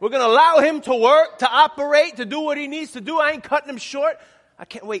 We're going to allow Him to work, to operate, to do what He needs to do. I ain't cutting Him short. I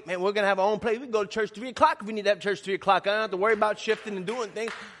can't wait, man. We're going to have our own place. We can go to church 3 o'clock if we need to have church 3 o'clock. I don't have to worry about shifting and doing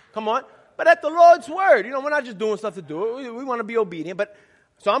things. Come on. But at the Lord's word, you know, we're not just doing stuff to do it. We want to be obedient. But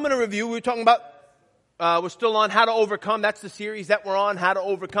so I'm going to review. We're talking about, we're still on how to overcome. That's the series that we're on, how to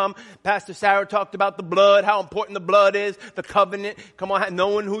overcome. Pastor Sarah talked about the blood, how important the blood is, the covenant. Come on,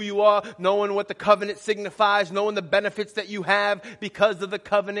 knowing who you are, knowing what the covenant signifies, knowing the benefits that you have because of the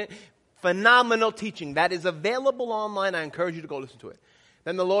covenant. Phenomenal teaching that is available online. I encourage you to go listen to it.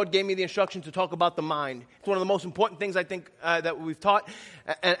 Then the Lord gave me the instruction to talk about the mind. It's one of the most important things I think that we've taught.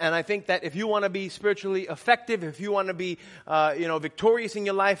 And I think that if you want to be spiritually effective, if you want to be victorious in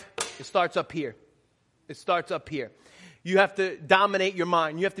your life, it starts up here. It starts up here. You have to dominate your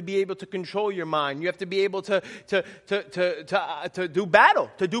mind. You have to be able to control your mind. You have to be able to do battle.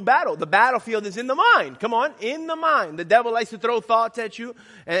 To do battle. The battlefield is in the mind. Come on, in the mind. The devil likes to throw thoughts at you,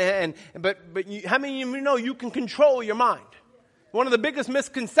 but how many of you know you can control your mind? One of the biggest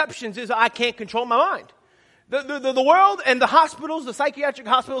misconceptions is I can't control my mind. The world and the hospitals, the psychiatric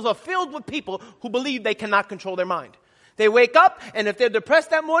hospitals, are filled with people who believe they cannot control their mind. They wake up, and if they're depressed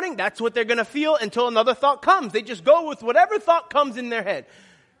that morning, that's what they're going to feel until another thought comes. They just go with whatever thought comes in their head.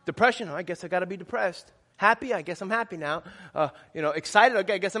 Depression, I guess I got to be depressed. Happy, I guess I'm happy now. Excited,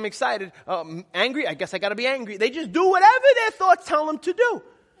 okay, I guess I'm excited. Angry, I guess I got to be angry. They just do whatever their thoughts tell them to do.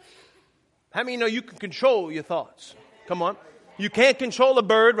 How many know you can control your thoughts? Come on. You can't control a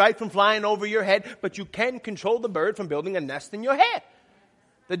bird, right, from flying over your head, but you can control the bird from building a nest in your head.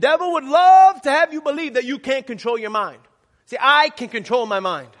 The devil would love to have you believe that you can't control your mind. See, I can control my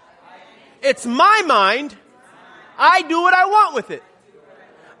mind. It's my mind. I do what I want with it.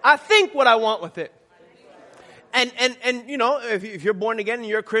 I think what I want with it. And you know, if you're born again and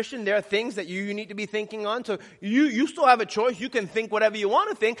you're a Christian, there are things that you need to be thinking on. So you still have a choice. You can think whatever you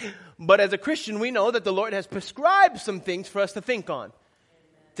want to think. But as a Christian, we know that the Lord has prescribed some things for us to think on,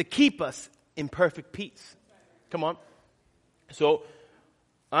 to keep us in perfect peace. Come on. So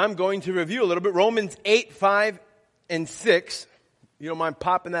I'm going to review a little bit. Romans 8, 5, and 6. You don't mind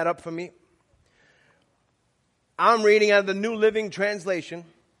popping that up for me? I'm reading out of the New Living Translation.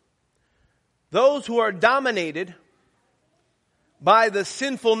 Those who are dominated by the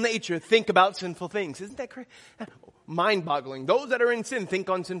sinful nature think about sinful things. Isn't that crazy? Mind-boggling. Those that are in sin think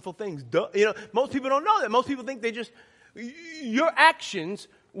on sinful things. You know, most people don't know that. Most people think your actions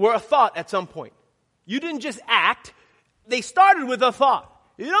were a thought at some point. You didn't just act. They started with a thought.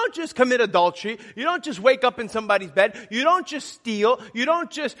 You don't just commit adultery. You don't just wake up in somebody's bed. You don't just steal. You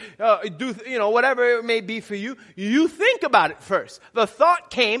don't just do whatever it may be for you. You think about it first. The thought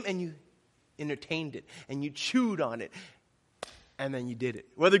came and you entertained it and you chewed on it and then you did it,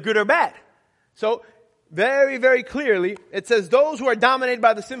 whether good or bad. So very, very clearly it says those who are dominated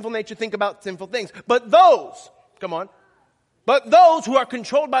by the sinful nature think about sinful things. But those who are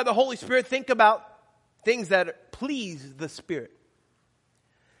controlled by the Holy Spirit think about things that please the Spirit.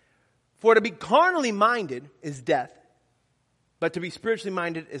 For to be carnally minded is death, but to be spiritually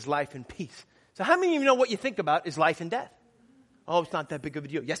minded is life and peace. So how many of you know what you think about is life and death? Oh, it's not that big of a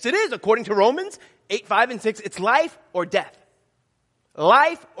deal. Yes, it is. According to Romans 8, 5, and 6, it's life or death.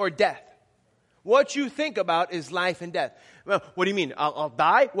 Life or death. What you think about is life and death. Well, what do you mean? I'll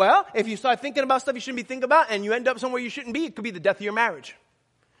die? Well, if you start thinking about stuff you shouldn't be thinking about and you end up somewhere you shouldn't be, it could be the death of your marriage.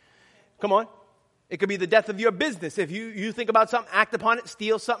 Come on. It could be the death of your business. If you think about something, act upon it,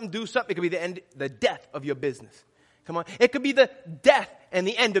 steal something, do something, it could be the death of your business. Come on. It could be the death and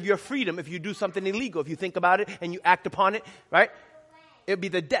the end of your freedom if you do something illegal. If you think about it and you act upon it, right? It would be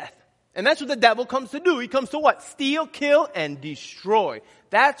the death. And that's what the devil comes to do. He comes to what? Steal, kill, and destroy.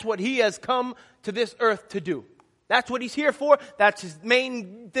 That's what he has come to this earth to do. That's what he's here for. That's his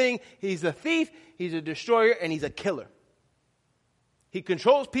main thing. He's a thief, he's a destroyer, and he's a killer. He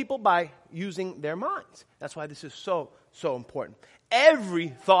controls people by using their minds. That's why this is so important. Every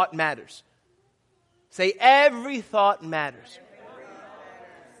thought matters. Say, every thought matters.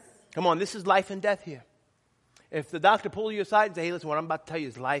 Come on, this is life and death here. If the doctor pulls you aside and says, hey, listen, what I'm about to tell you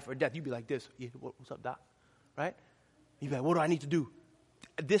is life or death, you'd be like this. Yeah, what's up, doc? Right? You'd be like, what do I need to do?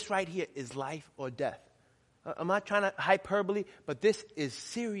 This right here is life or death. I'm not trying to hyperbole, but this is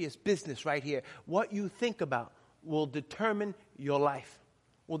serious business right here. What you think about will determine your life,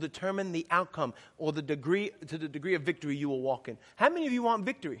 will determine the outcome or the degree of victory you will walk in. How many of you want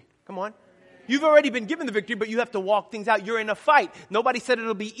victory? Come on. You've already been given the victory, but you have to walk things out. You're in a fight. Nobody said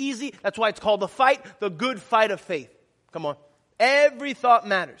it'll be easy. That's why it's called the fight, the good fight of faith. Come on. Every thought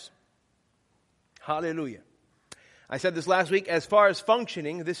matters. Hallelujah. I said this last week. As far as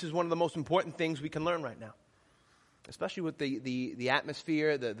functioning, this is one of the most important things we can learn right now. Especially with the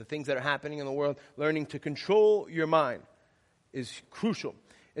atmosphere, the things that are happening in the world. Learning to control your mind is crucial.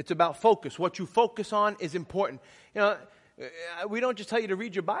 It's about focus. What you focus on is important. You know, we don't just tell you to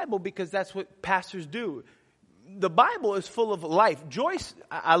read your Bible because that's what pastors do. The Bible is full of life.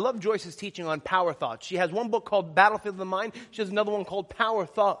 I love Joyce's teaching on power thoughts. She has one book called Battlefield of the Mind. She has another one called Power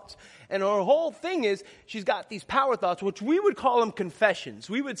Thoughts. And her whole thing is she's got these power thoughts, which we would call them confessions.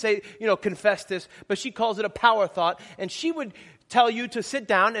 We would say, confess this, but she calls it a power thought. And she would tell you to sit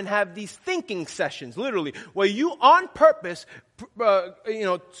down and have these thinking sessions, literally, where you on purpose,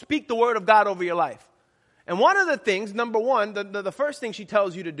 speak the word of God over your life. And one of the things, number one, the first thing she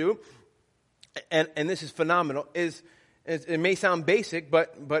tells you to do, and this is phenomenal, is it may sound basic,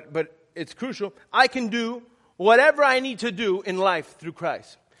 but it's crucial. I can do whatever I need to do in life through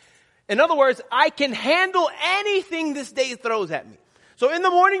Christ. In other words, I can handle anything this day throws at me. So in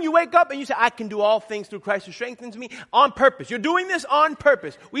the morning you wake up and you say, I can do all things through Christ who strengthens me, on purpose. You're doing this on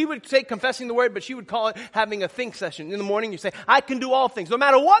purpose. We would say confessing the word, but she would call it having a think session. In the morning you say, I can do all things. No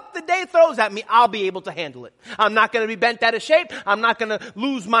matter what the day throws at me, I'll be able to handle it. I'm not going to be bent out of shape. I'm not going to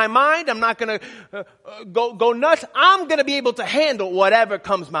lose my mind. I'm not going to go nuts. I'm going to be able to handle whatever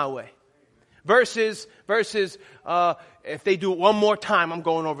comes my way. Versus, if they do it one more time, I'm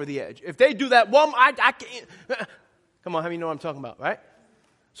going over the edge. If they do that I can't. Come on, how many know what I'm talking about, right?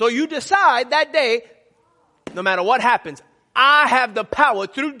 So you decide that day, no matter what happens, I have the power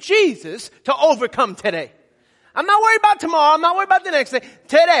through Jesus to overcome today. I'm not worried about tomorrow. I'm not worried about the next day.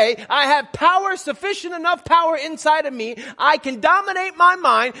 Today, I have power, sufficient enough power inside of me. I can dominate my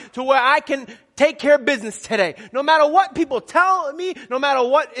mind to where I can take care of business today. No matter what people tell me, no matter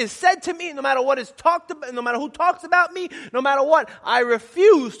what is said to me, no matter what is talked about, no matter who talks about me, no matter what, I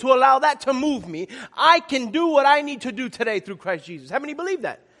refuse to allow that to move me. I can do what I need to do today through Christ Jesus. How many believe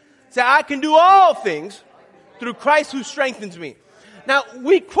that? Say, I can do all things through Christ who strengthens me. Now,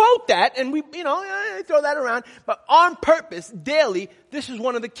 we quote that and we throw that around, but on purpose, daily, this is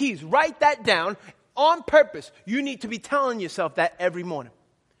one of the keys. Write that down. On purpose, you need to be telling yourself that every morning.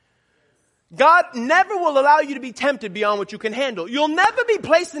 God never will allow you to be tempted beyond what you can handle. You'll never be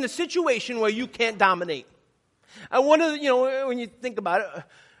placed in a situation where you can't dominate. And when you think about it,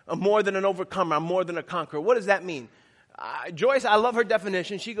 I'm more than an overcomer, I'm more than a conqueror. What does that mean? Joyce, I love her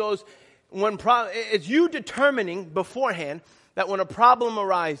definition. She goes, it's you determining beforehand that when a problem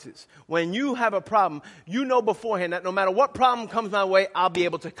arises, when you have a problem, you know beforehand that no matter what problem comes my way, I'll be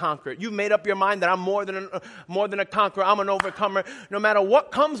able to conquer it. You've made up your mind that I'm more than a conqueror. I'm an overcomer. No matter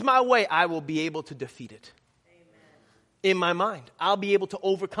what comes my way, I will be able to defeat it. Amen. In my mind, I'll be able to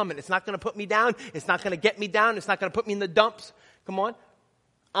overcome it. It's not going to put me down. It's not going to get me down. It's not going to put me in the dumps. Come on.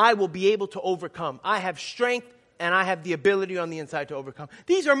 I will be able to overcome. I have strength and I have the ability on the inside to overcome.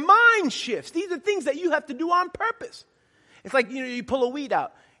 These are mind shifts. These are things that you have to do on purpose. It's like, you pull a weed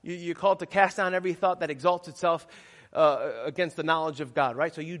out. You're called to cast down every thought that exalts itself against the knowledge of God,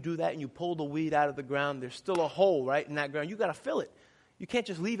 right? So you do that and you pull the weed out of the ground. There's still a hole, right, in that ground. You got to fill it. You can't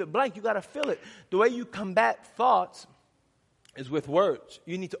just leave it blank. You got to fill it. The way you combat thoughts is with words.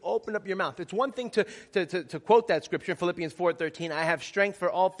 You need to open up your mouth. It's one thing to quote that scripture in Philippians 4:13. I have strength for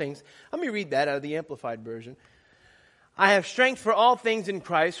all things. Let me read that out of the Amplified Version. I have strength for all things in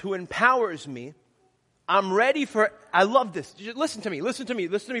Christ who empowers me. I'm ready for, I love this. Listen to me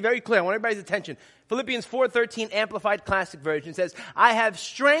very clear. I want everybody's attention. Philippians 4:13 Amplified Classic Version says, I have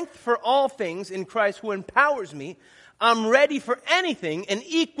strength for all things in Christ who empowers me. I'm ready for anything and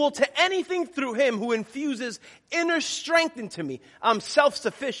equal to anything through him who infuses inner strength into me. I'm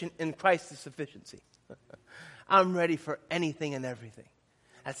self-sufficient in Christ's sufficiency. I'm ready for anything and everything.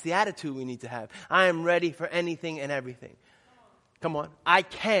 That's the attitude we need to have. I am ready for anything and everything. Come on. I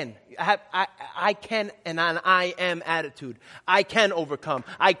can. I can and an I am attitude. I can overcome.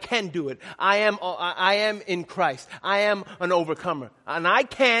 I can do it. I am in Christ. I am an overcomer. An I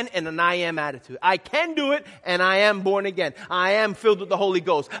can and an I am attitude. I can do it and I am born again. I am filled with the Holy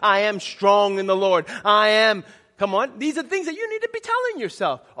Ghost. I am strong in the Lord. I am, come on. These are things that you need to be telling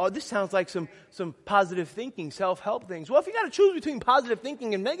yourself. Oh, this sounds like some positive thinking, self-help things. Well, if you got to choose between positive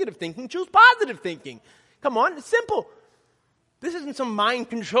thinking and negative thinking, choose positive thinking. Come on. It's simple. This isn't some mind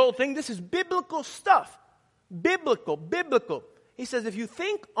control thing. This is biblical stuff. Biblical. He says if you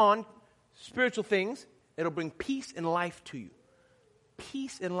think on spiritual things, it'll bring peace and life to you.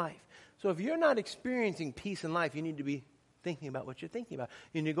 Peace and life. So if you're not experiencing peace and life, you need to be thinking about what you're thinking about.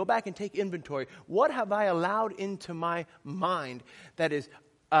 You need to go back and take inventory. What have I allowed into my mind that is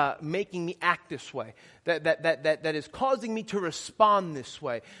making me act this way? That is causing me to respond this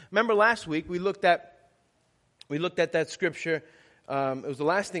way. Remember last week we looked at that scripture. It was the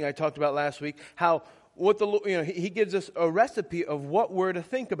last thing I talked about last week. How he gives us a recipe of what we're to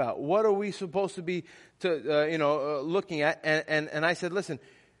think about. What are we supposed to be looking at? And I said, listen,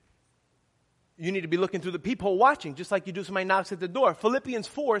 you need to be looking through the peephole, watching, just like you do somebody knocks at the door. Philippians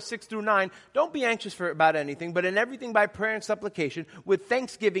 4:6-9. Don't be anxious about anything, but in everything by prayer and supplication, with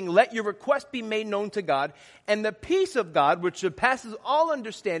thanksgiving, let your request be made known to God, and the peace of God, which surpasses all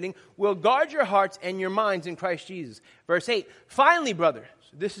understanding, will guard your hearts and your minds in Christ Jesus. Verse 8. Finally, brothers,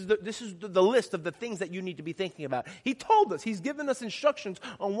 this is the list of the things that you need to be thinking about. He told us. He's given us instructions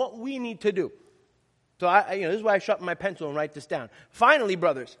on what we need to do. So this is why I sharpen my pencil and write this down. Finally,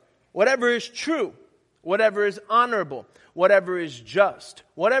 brothers, whatever is true, whatever is honorable, whatever is just,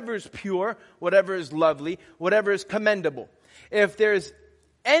 whatever is pure, whatever is lovely, whatever is commendable. If there's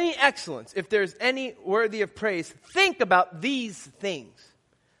any excellence, if there's any worthy of praise, think about these things.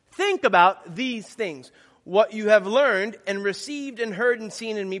 Think about these things. What you have learned and received and heard and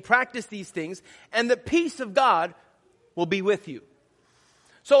seen in me, practice these things, and the peace of God will be with you.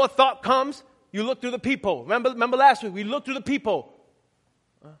 So a thought comes, you look through the peephole. Remember last week, we looked through the peephole.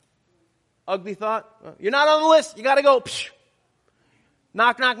 Ugly thought. You're not on the list. You got to go. Psh.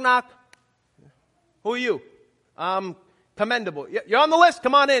 Knock, knock, knock. Who are you? Commendable. You're on the list.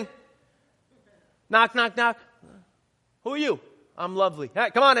 Come on in. Knock, knock, knock. Who are you? I'm lovely. All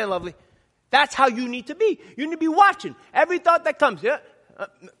right, come on in, lovely. That's how you need to be. You need to be watching every thought that comes. Yeah.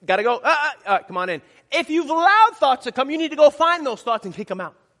 Got to go. All right, come on in. If you've allowed thoughts to come, you need to go find those thoughts and kick them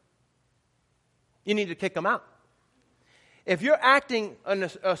out. You need to kick them out. If you're acting in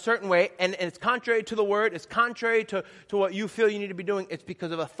a certain way and it's contrary to the word, it's contrary to what you feel you need to be doing, it's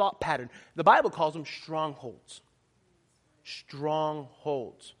because of a thought pattern. The Bible calls them strongholds.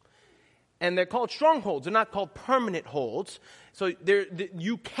 Strongholds. And they're called strongholds. They're not called permanent holds. So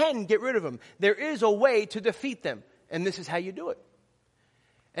you can get rid of them. There is a way to defeat them. And this is how you do it.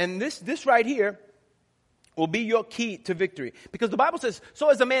 And this right here will be your key to victory. Because the Bible says, so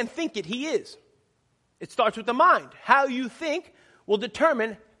as a man thinketh, he is. It starts with the mind. How you think will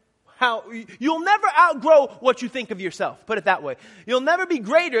determine how you'll never outgrow what you think of yourself. Put it that way. You'll never be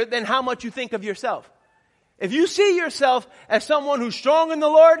greater than how much you think of yourself. If you see yourself as someone who's strong in the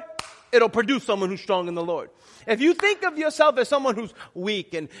Lord, it'll produce someone who's strong in the Lord. If you think of yourself as someone who's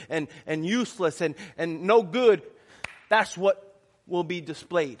weak and useless and no good, that's what will be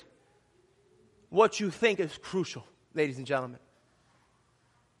displayed. What you think is crucial, ladies and gentlemen.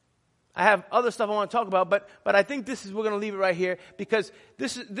 I have other stuff I want to talk about, but I think we're going to leave it right here because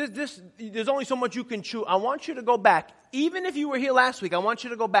this there's only so much you can chew. I want you to go back. Even if you were here last week, I want you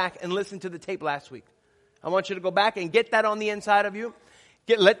to go back and listen to the tape last week. I want you to go back and get that on the inside of you.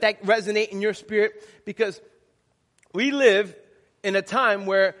 Let that resonate in your spirit because we live in a time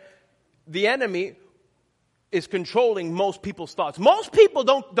where the enemy is controlling most people's thoughts. Most people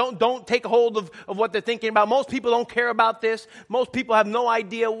don't take hold of what they're thinking about. Most people don't care about this. Most people have no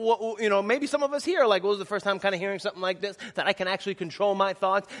idea what, maybe some of us here are like, well, this is the first time kind of hearing something like this, that I can actually control my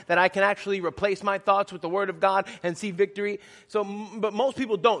thoughts, that I can actually replace my thoughts with the word of God and see victory. But most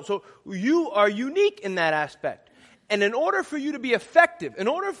people don't. So you are unique in that aspect. And in order for you to be effective, in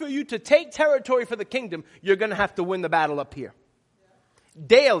order for you to take territory for the kingdom, you're going to have to win the battle up here.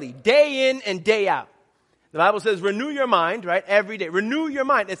 Daily, day in and day out. The Bible says renew your mind, right? Every day. Renew your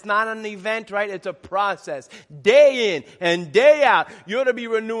mind. It's not an event, right? It's a process. Day in and day out, you're to be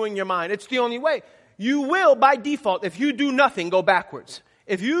renewing your mind. It's the only way. You will, by default, if you do nothing, go backwards.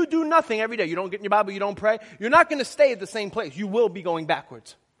 If you do nothing every day, you don't get in your Bible, you don't pray, you're not going to stay at the same place. You will be going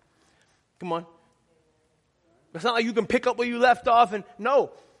backwards. Come on. It's not like you can pick up where you left off and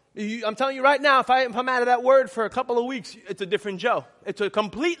no. I'm telling you right now, if I'm out of that word for a couple of weeks, it's a different Joe. It's a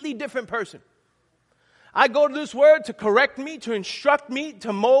completely different person. I go to this word to correct me, to instruct me,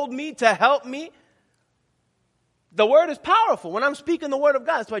 to mold me, to help me. The word is powerful. When I'm speaking the word of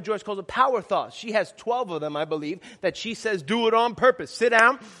God, that's why Joyce calls it power thoughts. She has 12 of them, I believe, that she says do it on purpose. Sit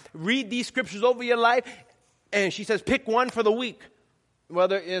down, read these scriptures over your life, and she says pick one for the week.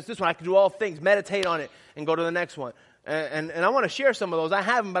 Whether it's this one, I can do all things, meditate on it, and go to the next one. And I want to share some of those. I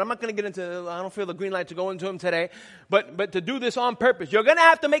have them, but I'm not going to get into, I don't feel the green light to go into them today. But to do this on purpose, you're going to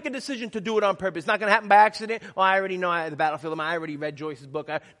have to make a decision to do it on purpose. It's not going to happen by accident. Oh, I already know the battlefield. I already read Joyce's book.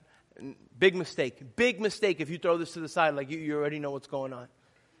 Big mistake. Big mistake if you throw this to the side like you already know what's going on.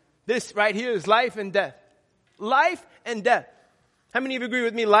 This right here is life and death. Life and death. How many of you agree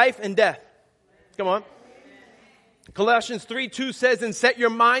with me? Life and death. Come on. Colossians 3:2 says, and set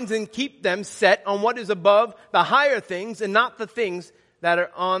your minds and keep them set on what is above, the higher things, and not the things that are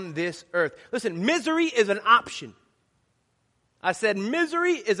on this earth. Listen, misery is an option. I said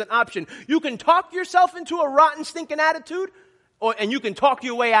misery is an option. You can talk yourself into a rotten, stinking attitude, and you can talk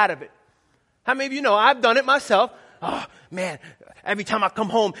your way out of it. How many of you know I've done it myself? Oh, man, every time I come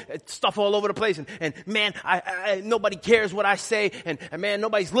home, it's stuff all over the place. And man, nobody cares what I say. And man,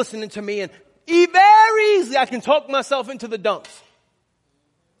 nobody's listening to me. And very easily I can talk myself into the dumps.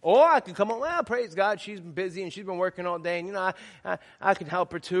 Or I can come on, well, praise God, she's been busy and she's been working all day. And, I can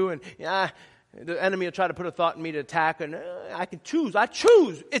help her too. And the enemy will try to put a thought in me to attack. And I can choose. I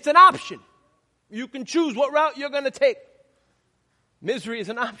choose. It's an option. You can choose what route you're going to take. Misery is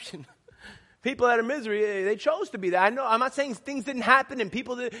an option. People that are misery, they chose to be there. I know, I'm not saying things didn't happen and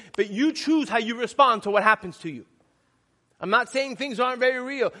people did, but you choose how you respond to what happens to you. I'm not saying things aren't very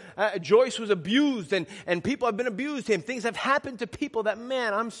real. Joyce was abused and people have been abused him. Things have happened to people that,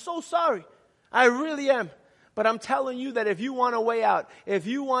 man, I'm so sorry. I really am. But I'm telling you that if you want a way out, if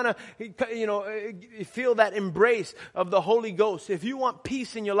you want to, feel that embrace of the Holy Ghost, if you want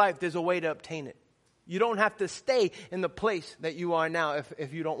peace in your life, there's a way to obtain it. You don't have to stay in the place that you are now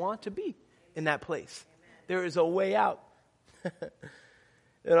if you don't want to be in that place. There is a way out.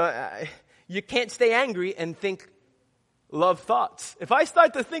 You can't stay angry and think love thoughts. If I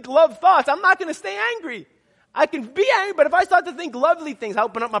start to think love thoughts, I'm not going to stay angry. I can be angry, but if I start to think lovely things, I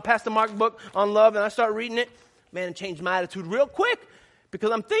open up my Pastor Mark book on love and I start reading it, man, it changed my attitude real quick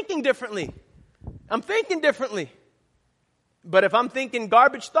because I'm thinking differently. But if I'm thinking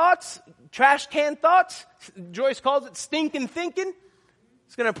garbage thoughts, trash can thoughts, Joyce calls it stinking thinking,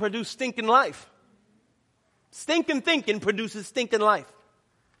 it's going to produce stinking life. Stinking thinking produces stinking life.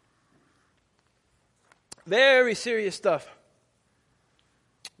 Very serious stuff.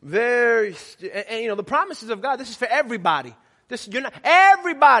 And the promises of God, this is for everybody.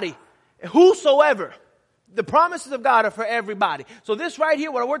 Everybody, whosoever. The promises of God are for everybody. So this right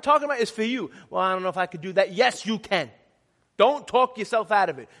here, what we're talking about is for you. Well, I don't know if I could do that. Yes, you can. Don't talk yourself out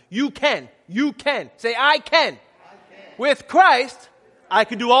of it. You can. Say, I can. With Christ, I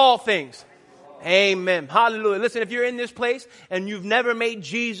can do all things. Amen. Hallelujah. Listen, if you're in this place and you've never made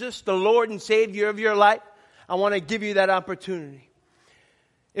Jesus the Lord and Savior of your life, I want to give you that opportunity.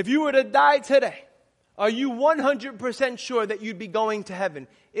 If you were to die today, are you 100% sure that you'd be going to heaven?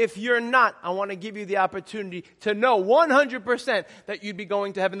 If you're not, I want to give you the opportunity to know 100% that you'd be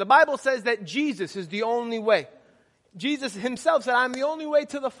going to heaven. The Bible says that Jesus is the only way. Jesus himself said, I'm the only way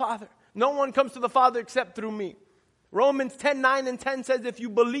to the Father. No one comes to the Father except through me. Romans 10:9 and 10 says, if you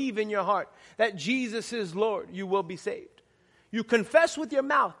believe in your heart that Jesus is Lord, you will be saved. You confess with your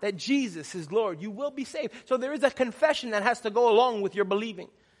mouth that Jesus is Lord, you will be saved. So there is a confession that has to go along with your believing.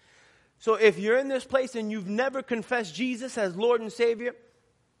 So if you're in this place and you've never confessed Jesus as Lord and Savior,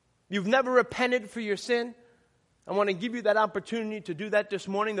 you've never repented for your sin, I want to give you that opportunity to do that this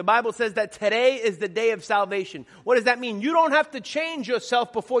morning. The Bible says that today is the day of salvation. What does that mean? You don't have to change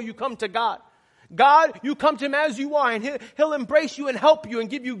yourself before you come to God. God, you come to him as you are, and he'll embrace you and help you and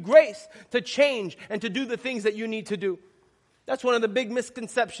give you grace to change and to do the things that you need to do. That's one of the big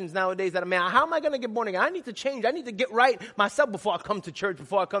misconceptions nowadays that, man, how am I going to get born again? I need to change. I need to get right myself before I come to church,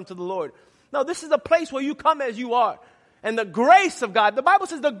 before I come to the Lord. No, this is a place where you come as you are. And the grace of God, the Bible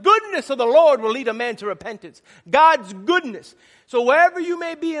says the goodness of the Lord will lead a man to repentance. God's goodness. So wherever you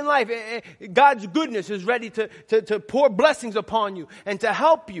may be in life, God's goodness is ready to pour blessings upon you and to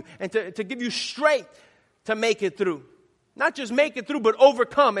help you and to give you strength to make it through. Not just make it through, but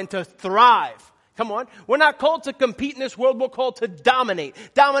overcome and to thrive. Come on. We're not called to compete in this world. We're called to dominate.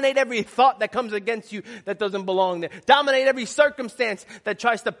 Dominate every thought that comes against you that doesn't belong there. Dominate every circumstance that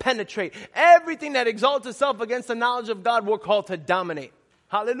tries to penetrate. Everything that exalts itself against the knowledge of God, we're called to dominate.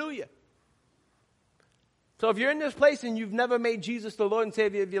 Hallelujah. So if you're in this place and you've never made Jesus the Lord and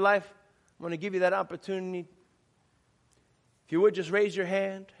Savior of your life, I'm going to give you that opportunity. If you would just raise your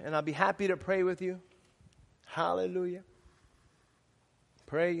hand, and I'll be happy to pray with you. Hallelujah.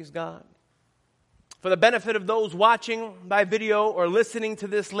 Praise God. For the benefit of those watching by video or listening to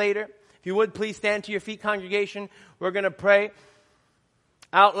this later, if you would please stand to your feet, congregation. We're going to pray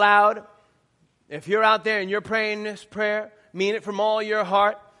out loud. If you're out there and you're praying this prayer, mean it from all your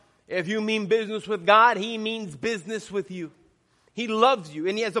heart. If you mean business with God, He means business with you. He loves you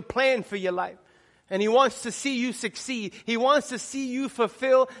and He has a plan for your life. And He wants to see you succeed. He wants to see you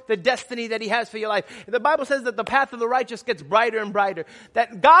fulfill the destiny that He has for your life. The Bible says that the path of the righteous gets brighter and brighter.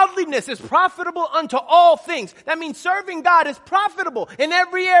 That godliness is profitable unto all things. That means serving God is profitable in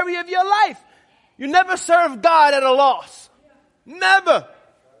every area of your life. You never serve God at a loss. Never.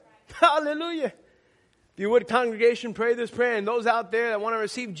 Hallelujah. If you would, congregation, pray this prayer. And those out there that want to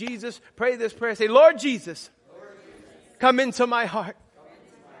receive Jesus, pray this prayer. Say, Lord Jesus, come into my heart.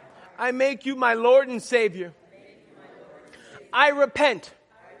 I make you my Lord and Savior. I repent.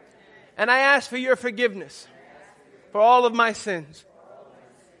 And I ask for your forgiveness for all of my sins.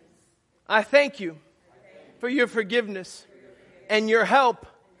 I thank you for your forgiveness and your help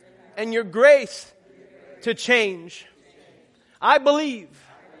and your grace to change. I believe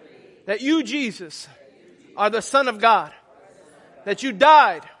that you, Jesus, are the Son of God, that you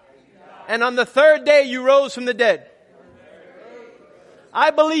died, and on the third day you rose from the dead.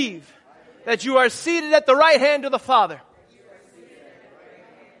 I believe that you are seated at the right hand of the Father.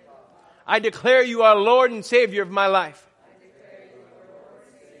 I declare you are Lord and Savior of my life.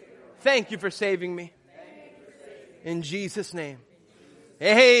 Thank you for saving me. In Jesus' name.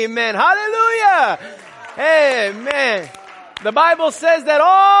 Amen. Hallelujah. Amen. The Bible says that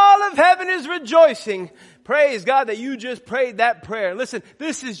all of heaven is rejoicing. Praise God that you just prayed that prayer. Listen,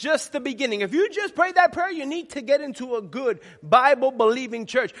 this is just the beginning. If you just prayed that prayer, you need to get into a good Bible-believing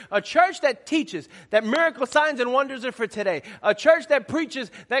church. A church that teaches that miracle signs and wonders are for today. A church that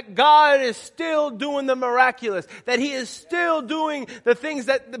preaches that God is still doing the miraculous. That He is still doing the things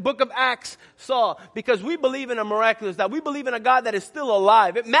that the book of Acts saw. Because we believe in a miraculous God. We believe in a God that is still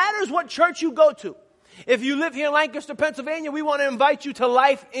alive. It matters what church you go to. If you live here in Lancaster, Pennsylvania, we want to invite you to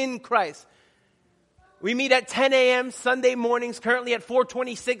Life in Christ. We meet at 10 a.m. Sunday mornings, currently at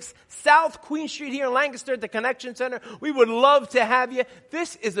 426 South Queen Street here in Lancaster at the Connection Center. We would love to have you.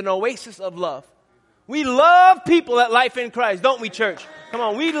 This is an oasis of love. We love people at Life in Christ, don't we, church? Come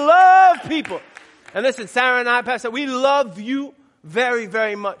on, we love people. And listen, Sarah and I, Pastor, we love you very,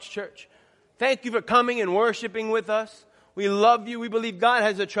 very much, church. Thank you for coming and worshiping with us. We love you. We believe God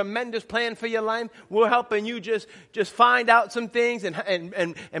has a tremendous plan for your life. We're helping you just find out some things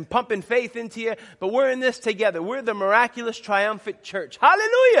and pumping faith into you. But we're in this together. We're the miraculous, triumphant church.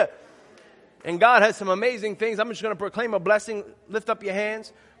 Hallelujah. And God has some amazing things. I'm just going to proclaim a blessing. Lift up your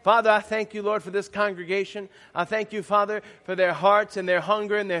hands. Father, I thank you, Lord, for this congregation. I thank you, Father, for their hearts and their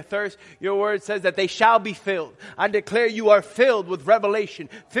hunger and their thirst. Your word says that they shall be filled. I declare you are filled with revelation,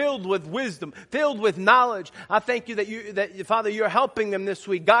 filled with wisdom, filled with knowledge. I thank you that Father, you're helping them this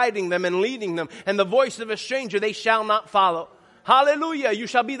week, guiding them and leading them. And the voice of a stranger they shall not follow. Hallelujah. You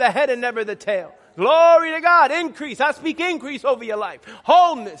shall be the head and never the tail. Glory to God. Increase. I speak increase over your life.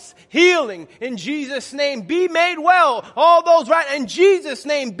 Wholeness, healing in Jesus' name. Be made well. All those right in Jesus'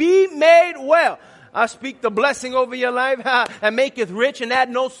 name. Be made well. I speak the blessing over your life and maketh rich and add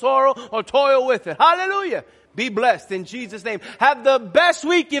no sorrow or toil with it. Hallelujah. Be blessed in Jesus' name. Have the best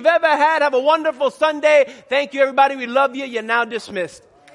week you've ever had. Have a wonderful Sunday. Thank you, everybody. We love you. You're now dismissed.